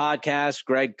watch the podcast,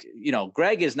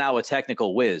 Greg is now a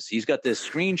technical whiz. He's got this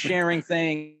screen sharing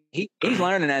thing. He's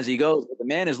learning as he goes. The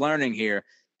man is learning here.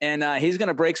 And he's going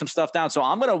to break some stuff down. So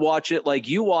I'm going to watch it like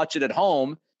you watch it at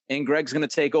home. And Greg's going to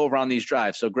take over on these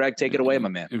drives. So, Greg, take it away, my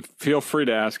man. And feel free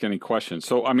to ask any questions.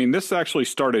 So, I mean, this actually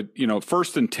started,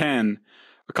 1st and 10,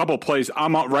 a couple of plays.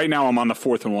 Right now I'm on the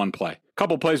 4th and 1 play. A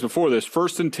couple of plays before this,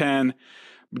 1st and 10,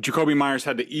 Jakobi Meyers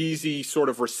had the easy sort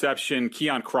of reception.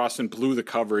 Keon Crossan blew the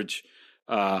coverage.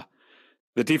 The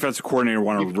defensive coordinator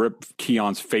wanted to rip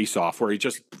Keon's face off, where he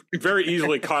just very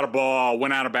easily caught a ball,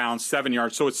 went out of bounds, 7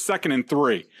 yards. So it's 2nd and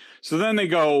 3. So then they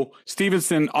go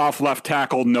Stevenson off left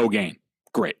tackle, no gain.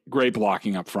 Great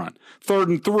blocking up front. 3rd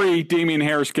and 3, Damian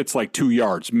Harris gets like 2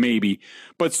 yards, maybe.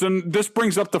 But so this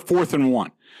brings up the 4th and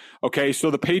 1. Okay,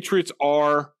 so the Patriots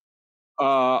are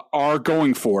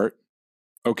going for it.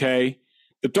 Okay,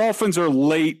 the Dolphins are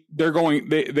late. They're going.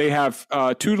 They have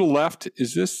 2 to the left.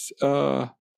 Is this? Okay,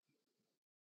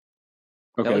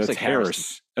 that's like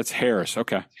Harris. That's Harris.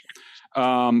 Okay,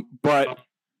 but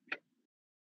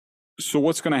so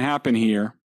what's going to happen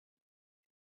here?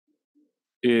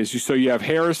 You have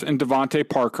Harris and Devontae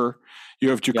Parker, you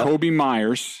have Jakobi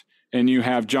Meyers, and you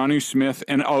have Jonnu Smith,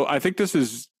 and I think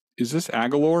is this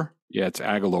Aguilar? Yeah, it's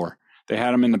Aguilar. They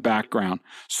had him in the background.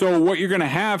 So what you're going to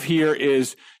have here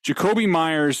is Jakobi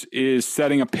Meyers is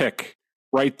setting a pick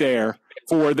right there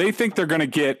they think they're going to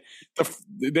get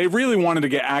they really wanted to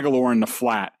get Aguilar in the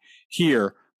flat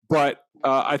here, but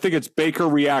I think it's Baker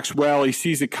reacts well. He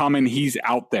sees it coming. He's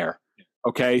out there.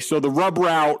 Okay, so the rub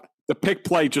route. The pick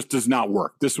play just does not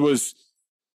work.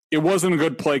 It wasn't a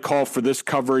good play call for this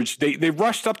coverage. They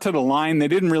rushed up to the line. They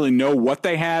didn't really know what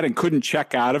they had and couldn't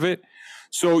check out of it.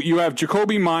 So you have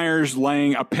Jakobi Meyers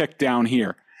laying a pick down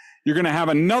here. You're going to have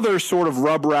another sort of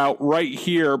rub route right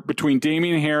here between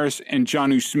Damian Harris and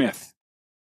Jonnu Smith.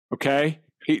 Okay?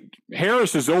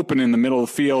 Harris is open in the middle of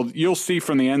the field. You'll see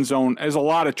from the end zone, there's a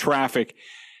lot of traffic.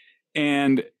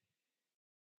 And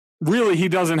really, he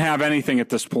doesn't have anything at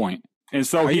this point. And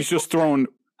so he's just thrown.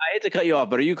 I hate to cut you off,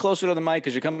 but are you closer to the mic?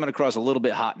 Because you're coming across a little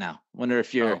bit hot now. Wonder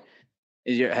if has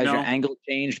your angle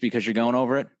changed because you're going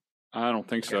over it? I don't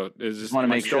think so. Just want to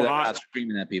make sure that I'm not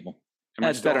screaming at people.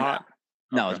 That's better hot.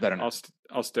 No, it's better now.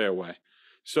 I'll stay away.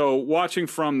 So watching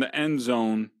from the end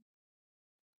zone,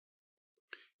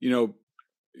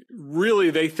 really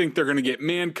they think they're going to get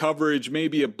man coverage,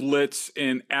 maybe a blitz,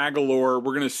 and Aguilar.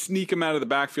 We're going to sneak him out of the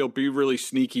backfield, be really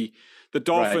sneaky. The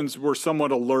Dolphins were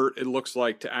somewhat alert, it looks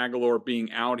like, to Aguilar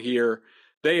being out here.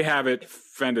 They have it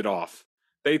fended off.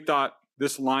 They thought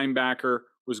this linebacker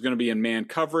was going to be in man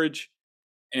coverage,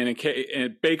 and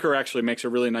Baker actually makes a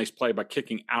really nice play by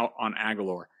kicking out on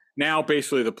Aguilar. Now,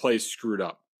 basically, the play's screwed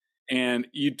up. And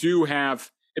you do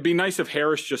have – it'd be nice if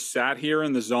Harris just sat here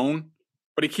in the zone,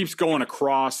 but he keeps going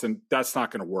across, and that's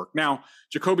not going to work. Now,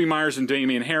 Jakobi Meyers and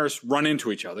Damian Harris run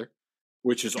into each other,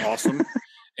 which is awesome.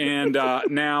 And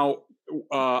now –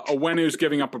 Owenu's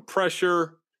giving up a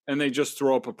pressure, and they just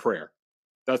throw up a prayer.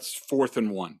 That's 4th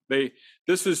and 1.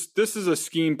 This is a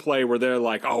scheme play where they're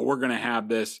like, oh, we're going to have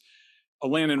this.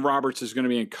 Landon Roberts is going to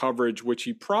be in coverage, which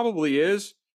he probably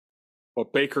is,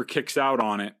 but Baker kicks out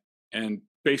on it, and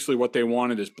basically what they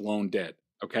wanted is blown dead.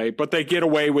 Okay, but they get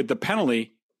away with the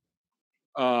penalty,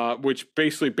 which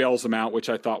basically bails them out, which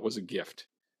I thought was a gift.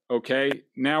 Okay,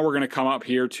 now we're going to come up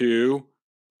here to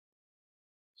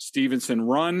Stevenson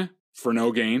run for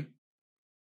no gain.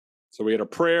 So we had a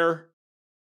prayer.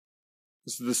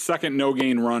 This is the second no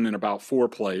gain run in about 4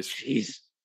 plays. Jeez.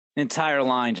 Entire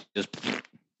line just.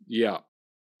 Yeah.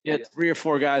 Yeah, 3 or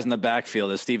 4 guys in the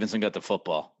backfield as Stevenson got the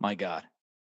football. My God.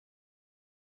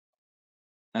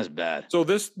 That's bad. So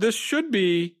this should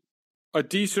be a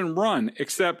decent run,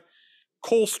 except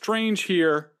Cole Strange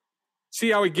here.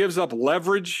 See how he gives up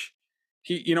leverage?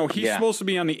 He's supposed to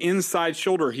be on the inside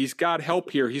shoulder. He's got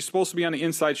help here. He's supposed to be on the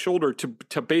inside shoulder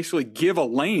to basically give a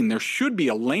lane. There should be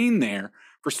a lane there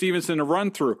for Stevenson to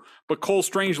run through. But Cole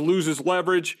Strange loses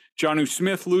leverage. Jonnu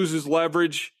Smith loses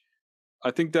leverage. I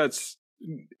think that's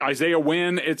Isaiah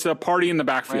Wynn. It's a party in the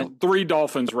backfield. Right. 3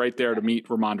 Dolphins right there to meet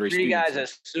Ramondre Stevenson. 3 guys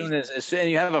as soon as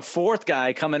you have a 4th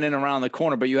guy coming in around the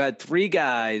corner, but you had 3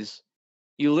 guys.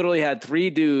 You literally had 3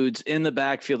 dudes in the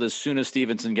backfield as soon as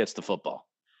Stevenson gets the football.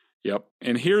 Yep.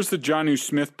 And here's the Jonnu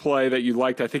Smith play that you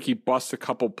liked. I think he busts a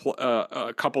couple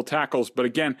tackles. But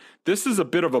again, this is a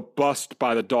bit of a bust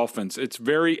by the Dolphins. It's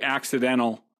very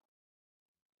accidental.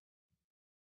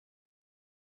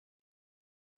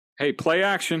 Hey, play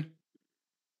action.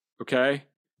 Okay.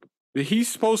 He's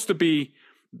supposed to be.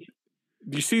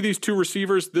 Do you see these 2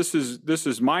 receivers? This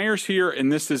is Myers here,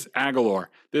 and this is Aguilar.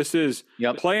 This is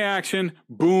play action,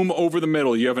 boom, over the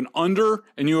middle. You have an under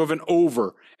and you have an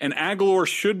over. And Aguilar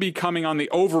should be coming on the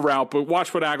over route, but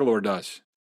watch what Aguilar does.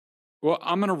 Well,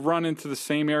 I'm going to run into the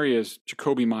same area as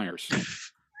Jakobi Meyers.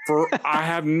 I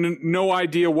have no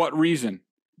idea what reason.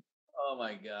 Oh,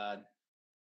 my God.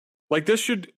 Like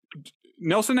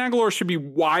Nelson Aguilar should be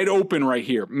wide open right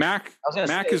here. Mac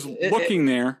is looking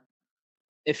there.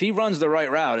 If he runs the right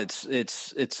route,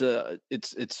 it's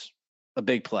a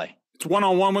big play. It's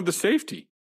 1-on-1 with the safety,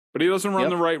 but he doesn't run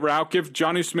the right route. Give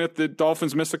Jonnu Smith. The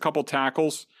Dolphins miss a couple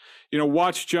tackles.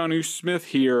 Watch Jonnu Smith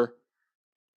here.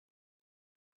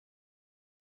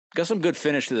 Got some good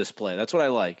finish to this play. That's what I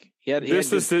like. He had good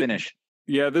finish.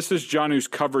 Yeah, this is Jonnu's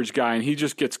coverage guy, and he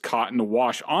just gets caught in the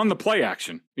wash on the play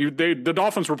action. The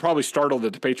Dolphins were probably startled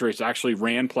that the Patriots actually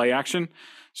ran play action.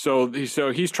 So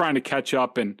he's trying to catch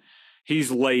up, and he's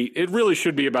late. It really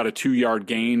should be about a 2-yard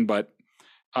gain, but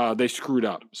they screwed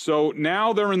up. So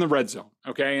now they're in the red zone,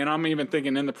 okay? And I'm even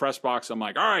thinking in the press box, I'm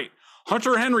like, all right,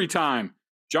 Hunter Henry time,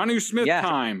 Jonnu Smith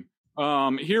time.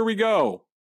 Here we go.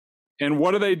 And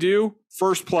what do?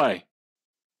 First play.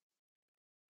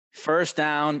 First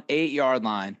down, 8-yard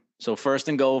line. So 1st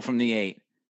and goal from the 8.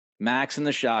 Max in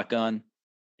the shotgun.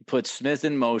 He puts Smith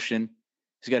in motion.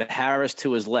 He's got Harris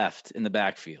to his left in the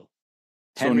backfield.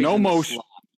 Henry's so no motion.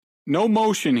 No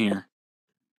motion here.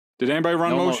 Did anybody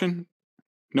run motion?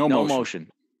 No motion.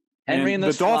 Henry in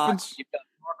the Dolphins. You've got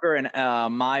Parker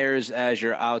and Myers as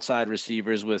your outside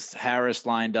receivers with Harris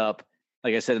lined up,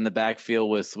 like I said, in the backfield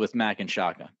with Mack and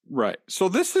shotgun. Right. So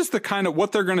this is the kind of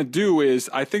what they're going to do is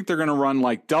I think they're going to run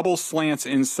like double slants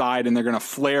inside and they're going to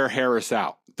flare Harris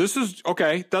out. This is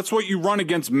okay. That's what you run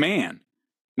against man.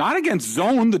 Not against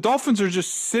zone. The Dolphins are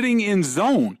just sitting in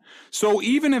zone. So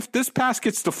even if this pass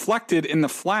gets deflected in the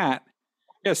flat,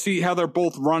 see how they're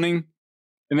both running?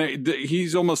 And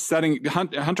he's almost setting,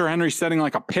 Hunter Henry setting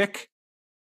like a pick.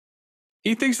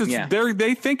 He thinks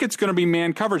they think it's going to be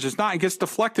man coverage. It's not, it gets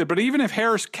deflected. But even if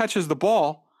Harris catches the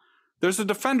ball, there's a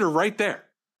defender right there.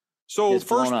 So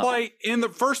first play, in the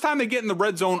first time they get in the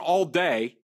red zone all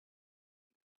day,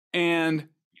 and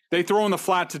they throw in the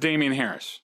flat to Damian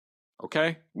Harris.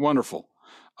 Okay, wonderful.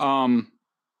 I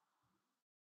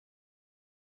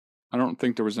don't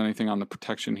think there was anything on the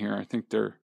protection here. I think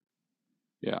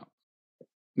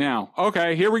Now,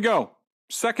 okay, here we go.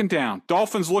 2nd down.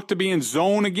 Dolphins look to be in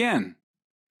zone again.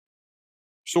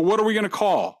 So what are we going to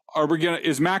call?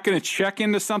 Is Matt going to check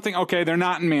into something? Okay, they're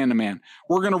not in man-to-man.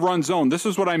 We're going to run zone. This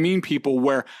is what I mean, people,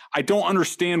 where I don't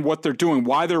understand what they're doing,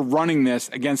 why they're running this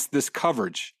against this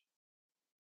coverage.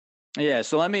 Yeah,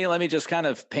 so let me just kind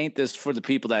of paint this for the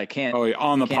people that can't. Oh, yeah,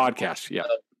 on the podcast,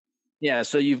 Yeah,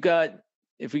 so you've got,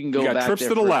 if we can go back. Trips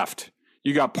to the left.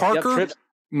 You got Parker,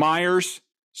 Myers,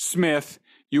 Smith.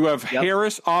 You have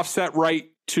Harris offset right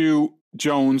to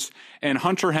Jones, and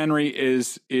Hunter Henry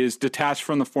is detached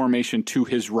from the formation to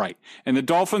his right. And the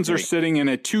Dolphins are sitting in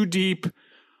a 2-deep,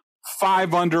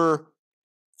 5 under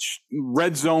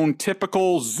red zone,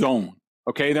 typical zone.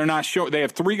 Okay, they're not they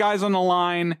have 3 guys on the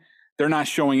line. They're not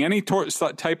showing any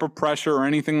type of pressure or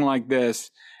anything like this.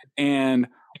 And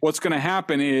what's going to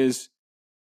happen is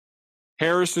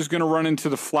Harris is going to run into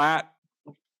the flat,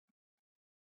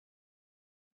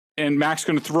 and Mac's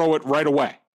going to throw it right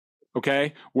away.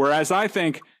 Okay? Whereas I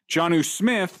think Jonnu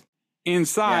Smith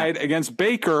inside against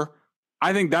Baker,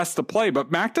 I think that's the play.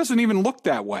 But Mac doesn't even look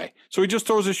that way. So he just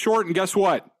throws it short, and guess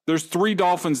what? There's 3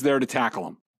 Dolphins there to tackle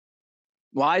him.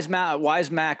 Why is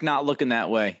Mac not looking that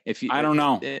way? I don't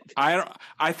know.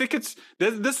 I think it's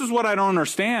this is what I don't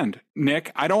understand,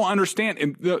 Nick. I don't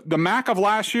understand. The Mac of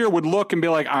last year would look and be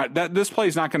like, this play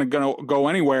is not going to go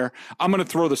anywhere. I'm going to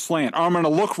throw the slant, or I'm going to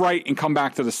look right and come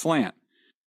back to the slant.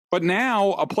 But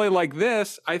now a play like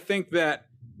this, I think they're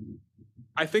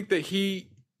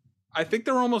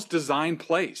almost design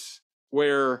plays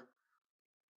where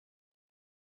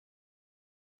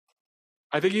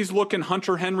I think he's looking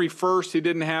Hunter Henry first. He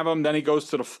didn't have him. Then he goes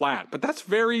to the flat. But that's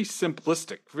very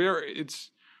simplistic.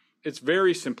 It's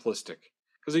very simplistic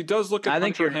because he does look at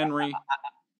Hunter Henry.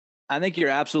 I think you're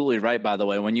absolutely right. By the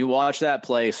way, when you watch that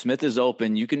play, Smith is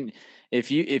open. You can,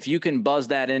 if you can buzz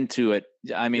that into it.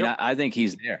 I mean, yep. I think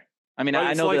he's there. I mean,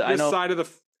 I know like that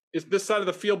this side of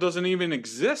the field doesn't even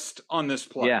exist on this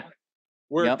play. Yeah,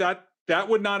 where that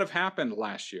would not have happened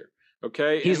last year.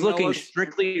 Okay, he's looking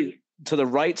strictly to the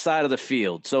right side of the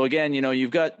field. So again,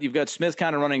 you've got Smith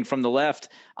kind of running from the left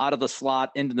out of the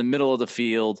slot into the middle of the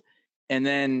field. And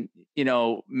then,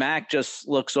 Mac just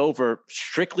looks over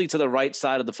strictly to the right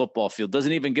side of the football field,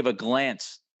 doesn't even give a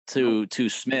glance to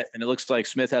Smith. And it looks like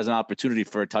Smith has an opportunity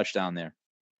for a touchdown there.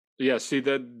 Yeah, see,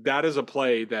 that is a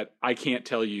play that I can't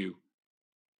tell you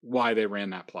why they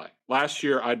ran that play. Last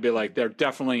year, I'd be like,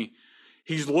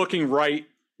 he's looking right,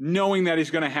 knowing that he's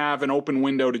going to have an open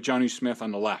window to Jonnu Smith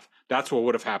on the left. That's what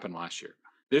would have happened last year.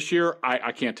 This year,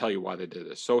 I can't tell you why they did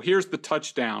this. So here's the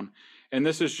touchdown, and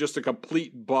this is just a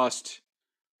complete bust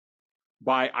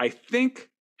by, I think,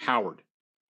 Howard.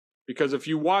 Because if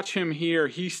you watch him here,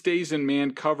 he stays in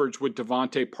man coverage with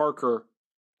Devontae Parker.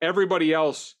 Everybody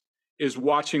else is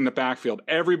watching the backfield.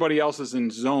 Everybody else is in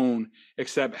zone,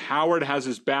 except Howard has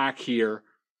his back here,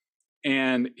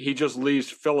 and he just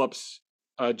leaves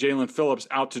Jalen Phillips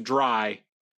out to dry.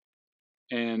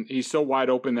 And he's so wide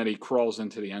open that he crawls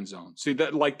into the end zone. See,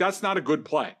 that's not a good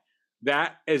play.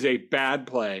 That is a bad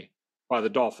play by the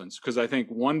Dolphins because I think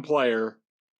one player,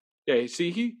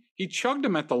 he chugged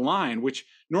him at the line, which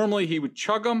normally he would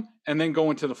chug him and then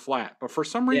go into the flat. But for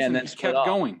some reason, he kept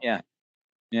going. Yeah.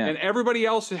 And everybody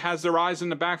else has their eyes in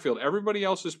the backfield. Everybody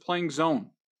else is playing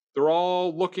zone. They're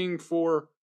all looking for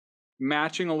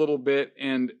matching a little bit,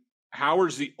 and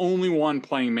Howard's the only one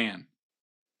playing man.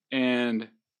 And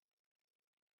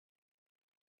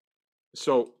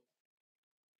so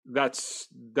that's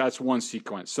one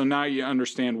sequence. So now you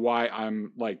understand why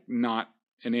I'm not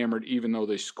enamored, even though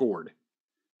they scored.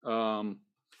 I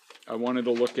wanted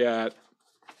to look at.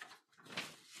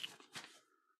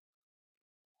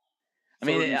 I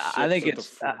mean, I think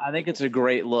it's a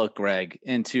great look, Greg,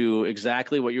 into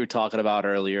exactly what you were talking about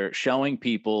earlier, showing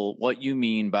people what you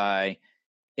mean by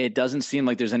it doesn't seem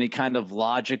like there's any kind of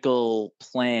logical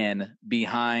plan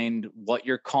behind what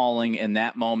you're calling in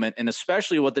that moment, and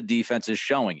especially what the defense is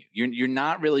showing you. You're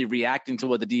not really reacting to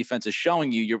what the defense is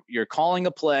showing you. You're calling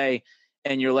a play,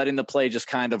 and you're letting the play just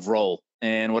kind of roll,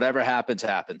 and whatever happens,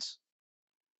 happens.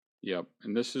 Yep,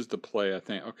 and this is the play, I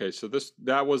think. Okay, so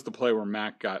that was the play where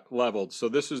Mac got leveled. So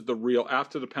this is the real,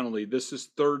 after the penalty, this is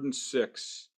 3rd and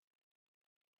 6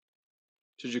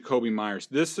 to Jakobi Meyers.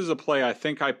 This is a play I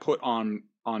think I put on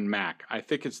Mac. I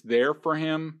think it's there for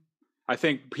him. I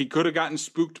think he could have gotten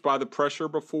spooked by the pressure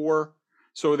before.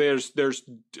 So there's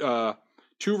 2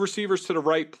 receivers to the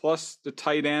right plus the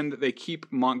tight end. They keep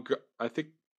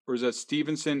or is that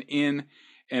Stevenson in,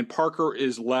 and Parker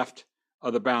is left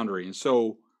of the boundary. And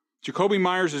so Jakobi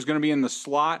Meyers is going to be in the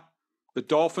slot. The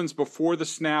Dolphins, before the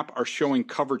snap, are showing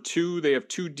cover 2. They have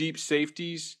 2 deep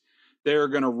safeties. They're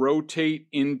going to rotate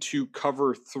into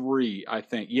cover 3, I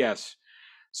think. Yes.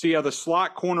 See how the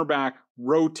slot cornerback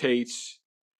rotates.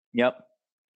 Yep.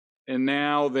 And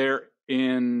now they're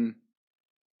in.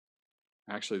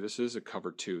 Actually, this is a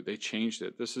cover 2. They changed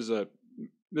it. This is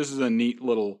a neat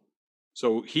little.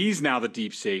 So he's now the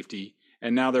deep safety,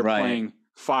 and now they're playing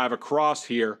 5 across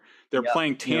here. They're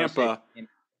playing Tampa.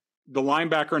 The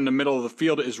linebacker in the middle of the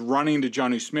field is running to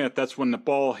Jonnu Smith. That's when the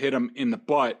ball hit him in the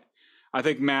butt. I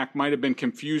think Mac might have been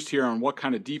confused here on what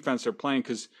kind of defense they're playing,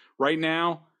 because right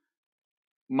now,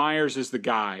 Myers is the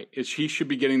guy. He should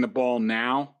be getting the ball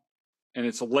now, and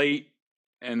it's late,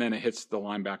 and then it hits the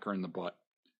linebacker in the butt.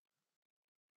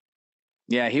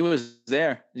 Yeah, he was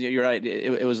there. You're right.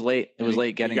 It was late. It was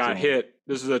late getting to him. He got hit.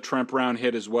 This is a Trent Brown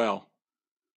hit as well.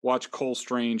 Watch Cole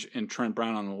Strange and Trent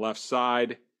Brown on the left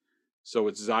side. So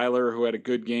it's Zeiler who had a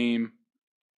good game.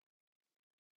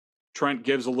 Trent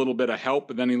gives a little bit of help,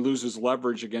 but then he loses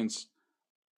leverage against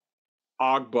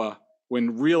Ogba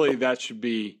when really that should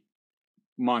be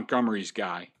Montgomery's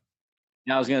guy.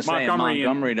 Yeah, I was going to say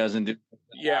Montgomery doesn't do.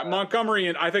 Yeah, Montgomery,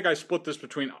 and I think I split this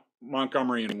between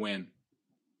Montgomery and Wynn.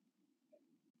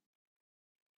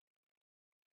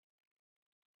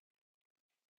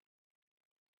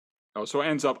 Oh, so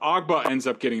Ogba ends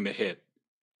up getting the hit,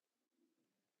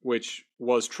 which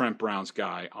was Trent Brown's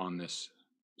guy on this.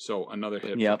 So another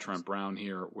hit for Trent Brown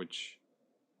here, which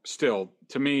still,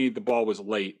 to me, the ball was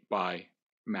late by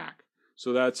Mac.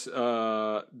 So that's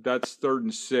 3rd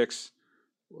and 6.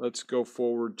 Let's go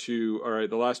forward to, all right,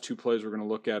 the last 2 plays we're going to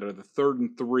look at are the 3rd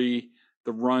and 3,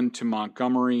 the run to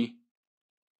Montgomery.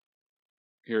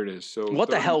 Here it is. So what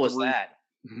the hell was that?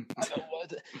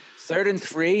 3rd and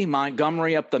 3,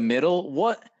 Montgomery up the middle.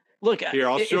 What? Look, here,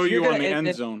 I'll show you on the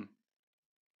end zone.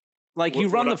 Like you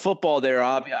run the football there,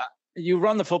 you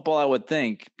run the football, I would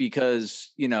think,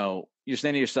 because, you know, you're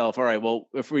saying to yourself, all right, well,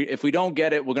 if we don't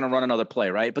get it, we're going to run another play,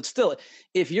 right? But still,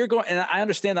 if you're going, and I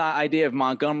understand the idea of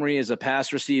Montgomery as a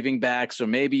pass receiving back, so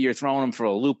maybe you're throwing him for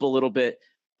a loop a little bit.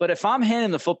 But if I'm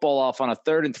handing the football off on a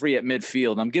 3rd and 3 at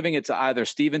midfield, I'm giving it to either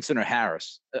Stevenson or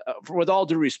Harris, with all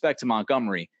due respect to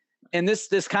Montgomery. And this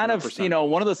kind of, 100%. You know,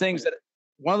 one of the things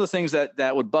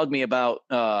that would bug me about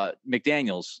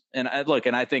McDaniels, and I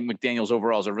think McDaniels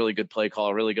overall is a really good play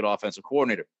caller, really good offensive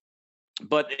coordinator,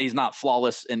 but he's not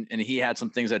flawless, and he had some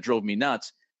things that drove me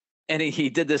nuts. And he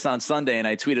did this on Sunday, and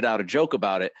I tweeted out a joke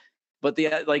about it. But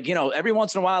every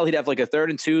once in a while he'd have like a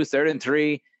 3rd and 2, 3rd and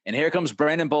 3, and here comes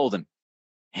Brandon Bolden,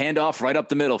 handoff right up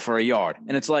the middle for a yard,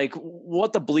 and it's like,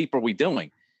 what the bleep are we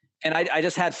doing? And I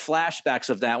just had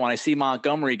flashbacks of that when I see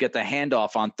Montgomery get the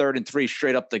handoff on 3rd and 3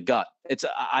 straight up the gut.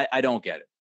 I don't get it.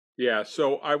 Yeah,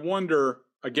 so I wonder,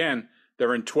 again,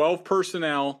 they're in 12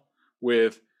 personnel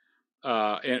with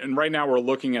and right now we're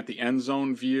looking at the end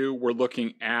zone view. We're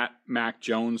looking at Mac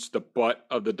Jones, the butt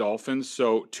of the Dolphins.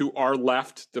 So to our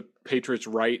left, the Patriots'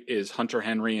 right is Hunter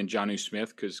Henry and Jonnu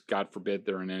Smith, because God forbid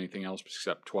they're in anything else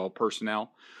except 12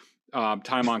 personnel.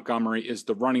 Ty Montgomery is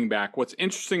the running back. What's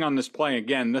interesting on this play,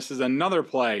 again, this is another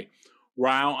play where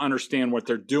I don't understand what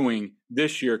they're doing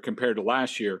this year compared to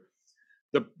last year.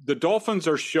 The Dolphins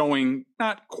are showing,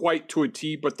 not quite to a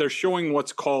T, but they're showing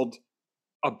what's called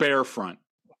a bear front,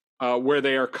 where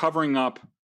they are covering up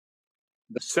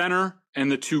the center and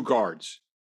the 2 guards.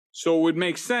 So it would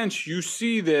make sense. You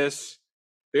see this,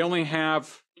 they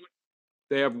have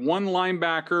 1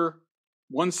 linebacker,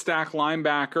 1 stack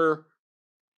linebacker.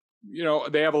 You know,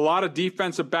 they have a lot of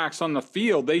defensive backs on the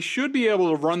field. They should be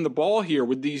able to run the ball here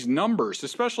with these numbers,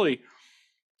 especially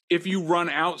if you run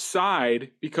outside,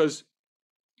 because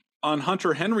on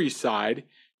Hunter Henry's side,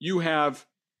 you have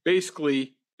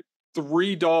basically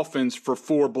 3 Dolphins for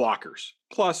 4 blockers.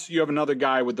 Plus, you have another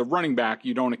guy with the running back.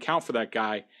 You don't account for that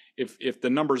guy. If the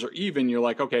numbers are even, you're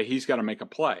like, okay, he's got to make a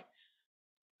play.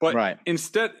 But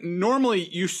Instead, normally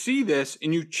you see this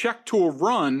and you check to a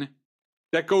run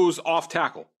that goes off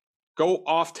tackle. Go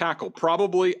off tackle,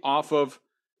 probably off of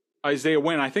Isaiah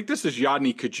Wynn. I think this is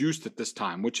Yodny Cajuste at this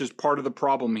time, which is part of the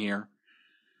problem here.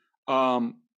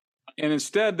 And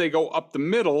instead, they go up the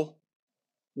middle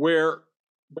where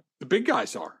the big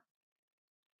guys are.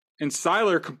 And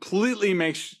Seiler completely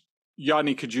makes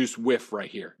Yodny Cajuste whiff right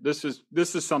here. This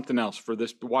is something else for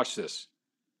this. Watch this.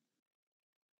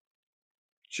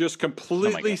 Just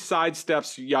completely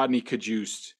sidesteps Yodny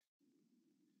Cajuste.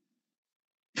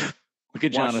 Look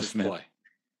at Jonnu Smith.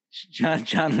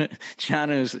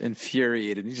 John is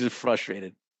infuriated. He's just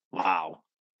frustrated. Wow.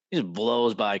 He just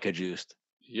blows by Cajuste.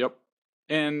 Yep.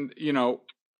 And, you know,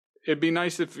 it'd be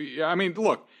nice if, I mean,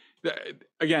 look,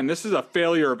 again, this is a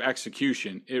failure of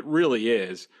execution. It really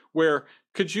is. Where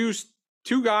Cajuste,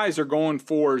 2 guys are going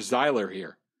for Seiler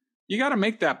here. You got to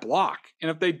make that block. And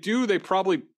if they do, they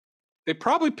probably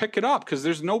pick it up because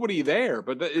there's nobody there.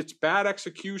 But it's bad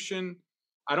execution.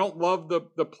 I don't love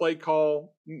the play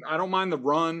call. I don't mind the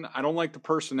run. I don't like the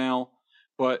personnel.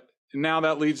 But now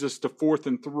that leads us to 4th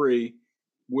and 3,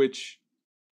 which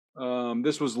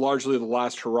this was largely the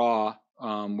last hurrah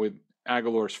with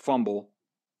Aguilar's fumble.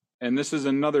 And this is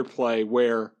another play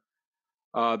where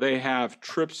they have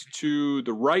trips to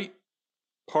the right,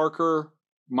 Parker,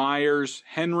 Myers,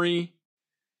 Henry.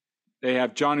 They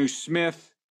have Jonnu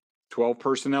Smith, 12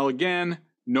 personnel again.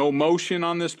 No motion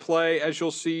on this play, as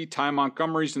you'll see. Ty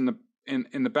Montgomery's in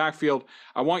the backfield.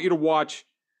 I want you to watch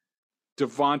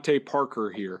Devontae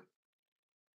Parker here.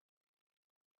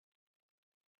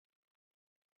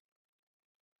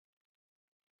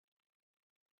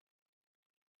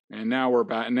 And now we're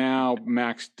back. Now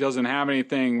Max doesn't have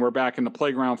anything. We're back in the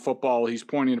playground football. He's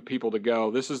pointing to people to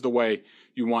go. This is the way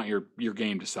you want your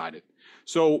game decided.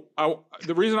 So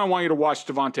the reason I want you to watch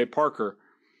Devontae Parker,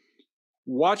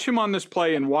 watch him on this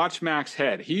play and watch Mac's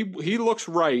head. He looks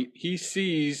right. He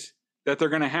sees that they're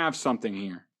going to have something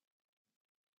here.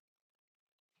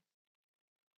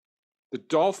 The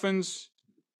Dolphins,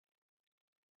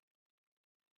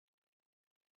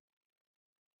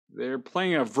 they're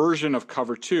playing a version of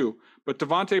cover 2, but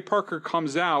Devontae Parker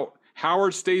comes out.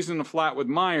 Howard stays in the flat with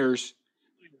Myers.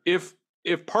 If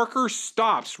Parker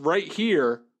stops right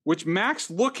here, which Mac's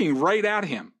looking right at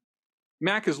him,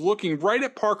 Mac is looking right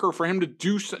at Parker for him to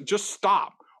just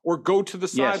stop or go to the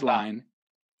sideline.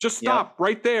 Just stop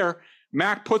right there.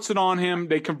 Mac puts it on him.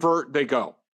 They convert. They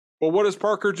go. But what does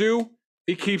Parker do?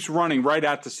 He keeps running right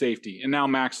at the safety. And now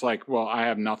Mac's like, well, I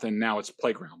have nothing. Now it's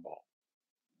playground ball.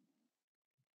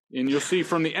 And you'll see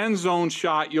from the end zone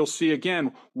shot, you'll see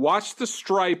again, watch the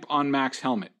stripe on Mac's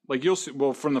helmet. Like you'll see,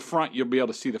 well, from the front, you'll be able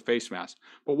to see the face mask.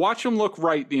 But watch him look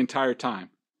right the entire time.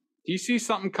 He sees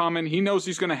something coming. He knows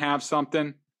he's going to have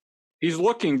something. He's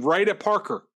looking right at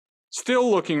Parker.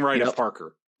 Still looking right at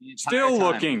Parker. Still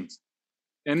looking.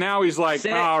 And now he's like,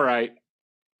 all right.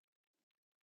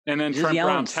 And then Trent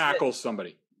Brown tackles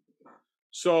somebody.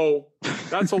 So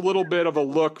that's a little bit of a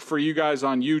look for you guys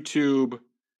on YouTube.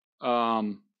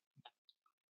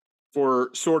 For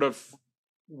sort of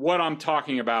what I'm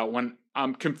talking about when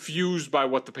I'm confused by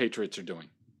what the Patriots are doing.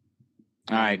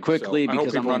 All right, quickly, so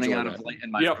because I'm running out of light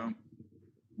in my room.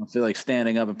 I feel like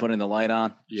standing up and putting the light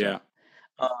on. Yeah.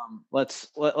 Let's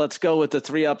go with the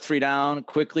 3 up, 3 down.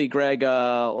 Quickly, Greg,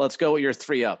 let's go with your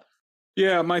 3 up.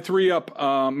 Yeah, my 3 up,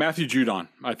 Matthew Judon.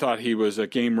 I thought he was a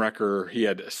game wrecker. He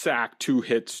had a sack, 2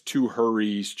 hits, 2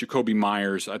 hurries. Jacoby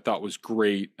Myers, I thought was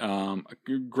great. A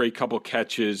great couple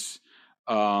catches.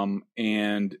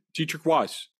 And Dietrich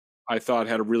Wise, I thought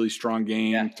had a really strong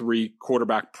game, 3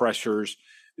 quarterback pressures,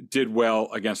 did well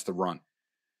against the run.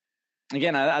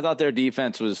 Again, I thought their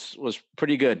defense was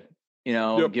pretty good,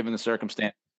 given the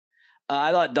circumstance.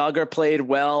 I thought Duggar played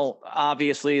well.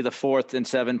 Obviously, the 4th and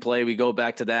 7 play, we go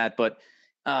back to that, but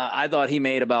I thought he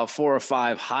made about 4 or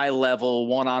 5 high-level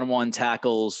one-on-one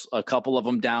tackles, a couple of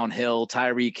them downhill,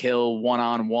 Tyreek Hill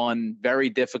one-on-one, very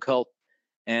difficult.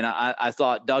 And I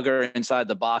thought Duggar inside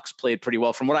the box played pretty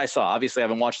well from what I saw. Obviously, I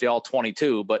haven't watched the all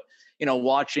 22, but,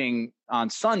 watching on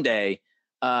Sunday,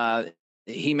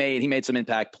 he made some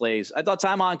impact plays. I thought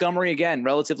Ty Montgomery, again,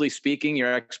 relatively speaking,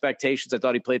 your expectations, I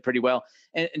thought he played pretty well.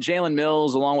 And Jalen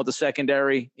Mills, along with the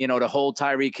secondary, to hold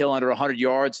Tyreek Hill under 100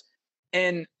 yards.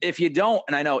 And if you don't,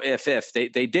 and I know if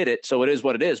they did it, so it is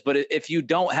what it is. But if you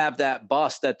don't have that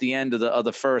bust at the end of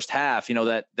the first half,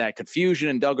 that confusion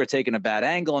and Duggar taking a bad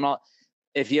angle and all,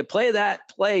 if you play that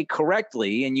play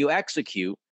correctly and you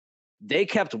execute, they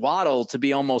kept Waddle to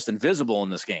be almost invisible in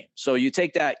this game. So you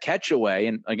take that catch away,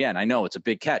 and again, I know it's a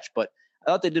big catch, but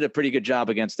I thought they did a pretty good job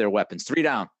against their weapons. 3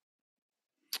 down.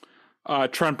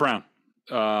 Trent Brown.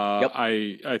 Yep.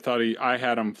 I thought I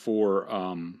had him for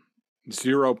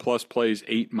 0+ plays,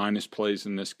 8- plays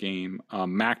in this game.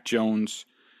 Mac Jones,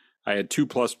 I had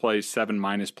 2+ plays,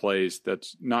 7- plays.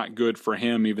 That's not good for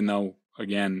him, even though,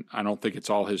 again, I don't think it's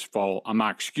all his fault. I'm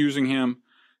not excusing him.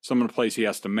 Some of the plays he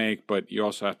has to make, but you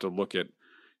also have to look at,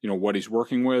 what he's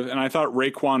working with. And I thought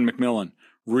Raekwon McMillan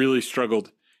really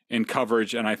struggled in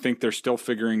coverage, and I think they're still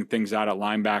figuring things out at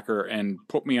linebacker, and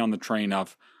put me on the train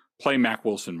of play Mack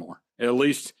Wilson more. At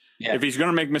least if he's going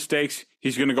to make mistakes,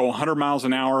 he's going to go 100 miles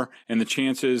an hour, and the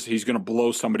chances he's going to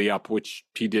blow somebody up, which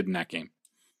he did in that game.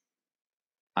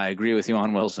 I agree with you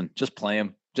on Wilson. Just play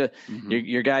him.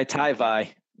 Your guy Ty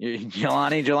Vi.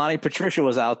 Jelani Patricia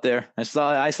was out there. I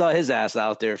saw his ass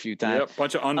out there a few times. Yep,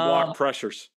 bunch of unblocked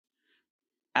pressures.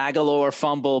 Aguilar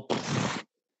fumble.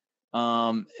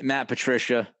 Matt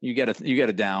Patricia, you get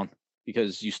a down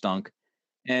because you stunk.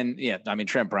 And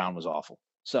Trent Brown was awful.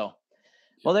 So,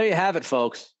 well, there you have it,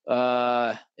 folks.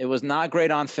 It was not great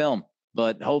on film,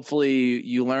 but hopefully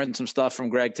you learned some stuff from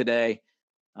Greg today.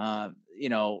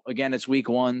 Again, it's week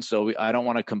 1, so I don't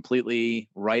want to completely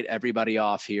write everybody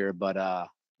off here, but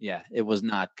it was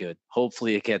not good.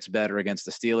 Hopefully it gets better against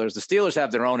the Steelers. The Steelers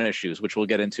have their own issues, which we'll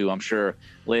get into, I'm sure,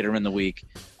 later in the week.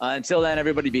 Until then,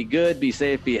 everybody be good, be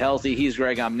safe, be healthy. He's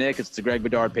Greg, I'm Nick. It's the Greg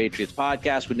Bedard Patriots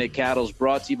podcast with Nick Cattles,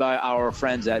 brought to you by our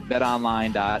friends at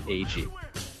betonline.ag.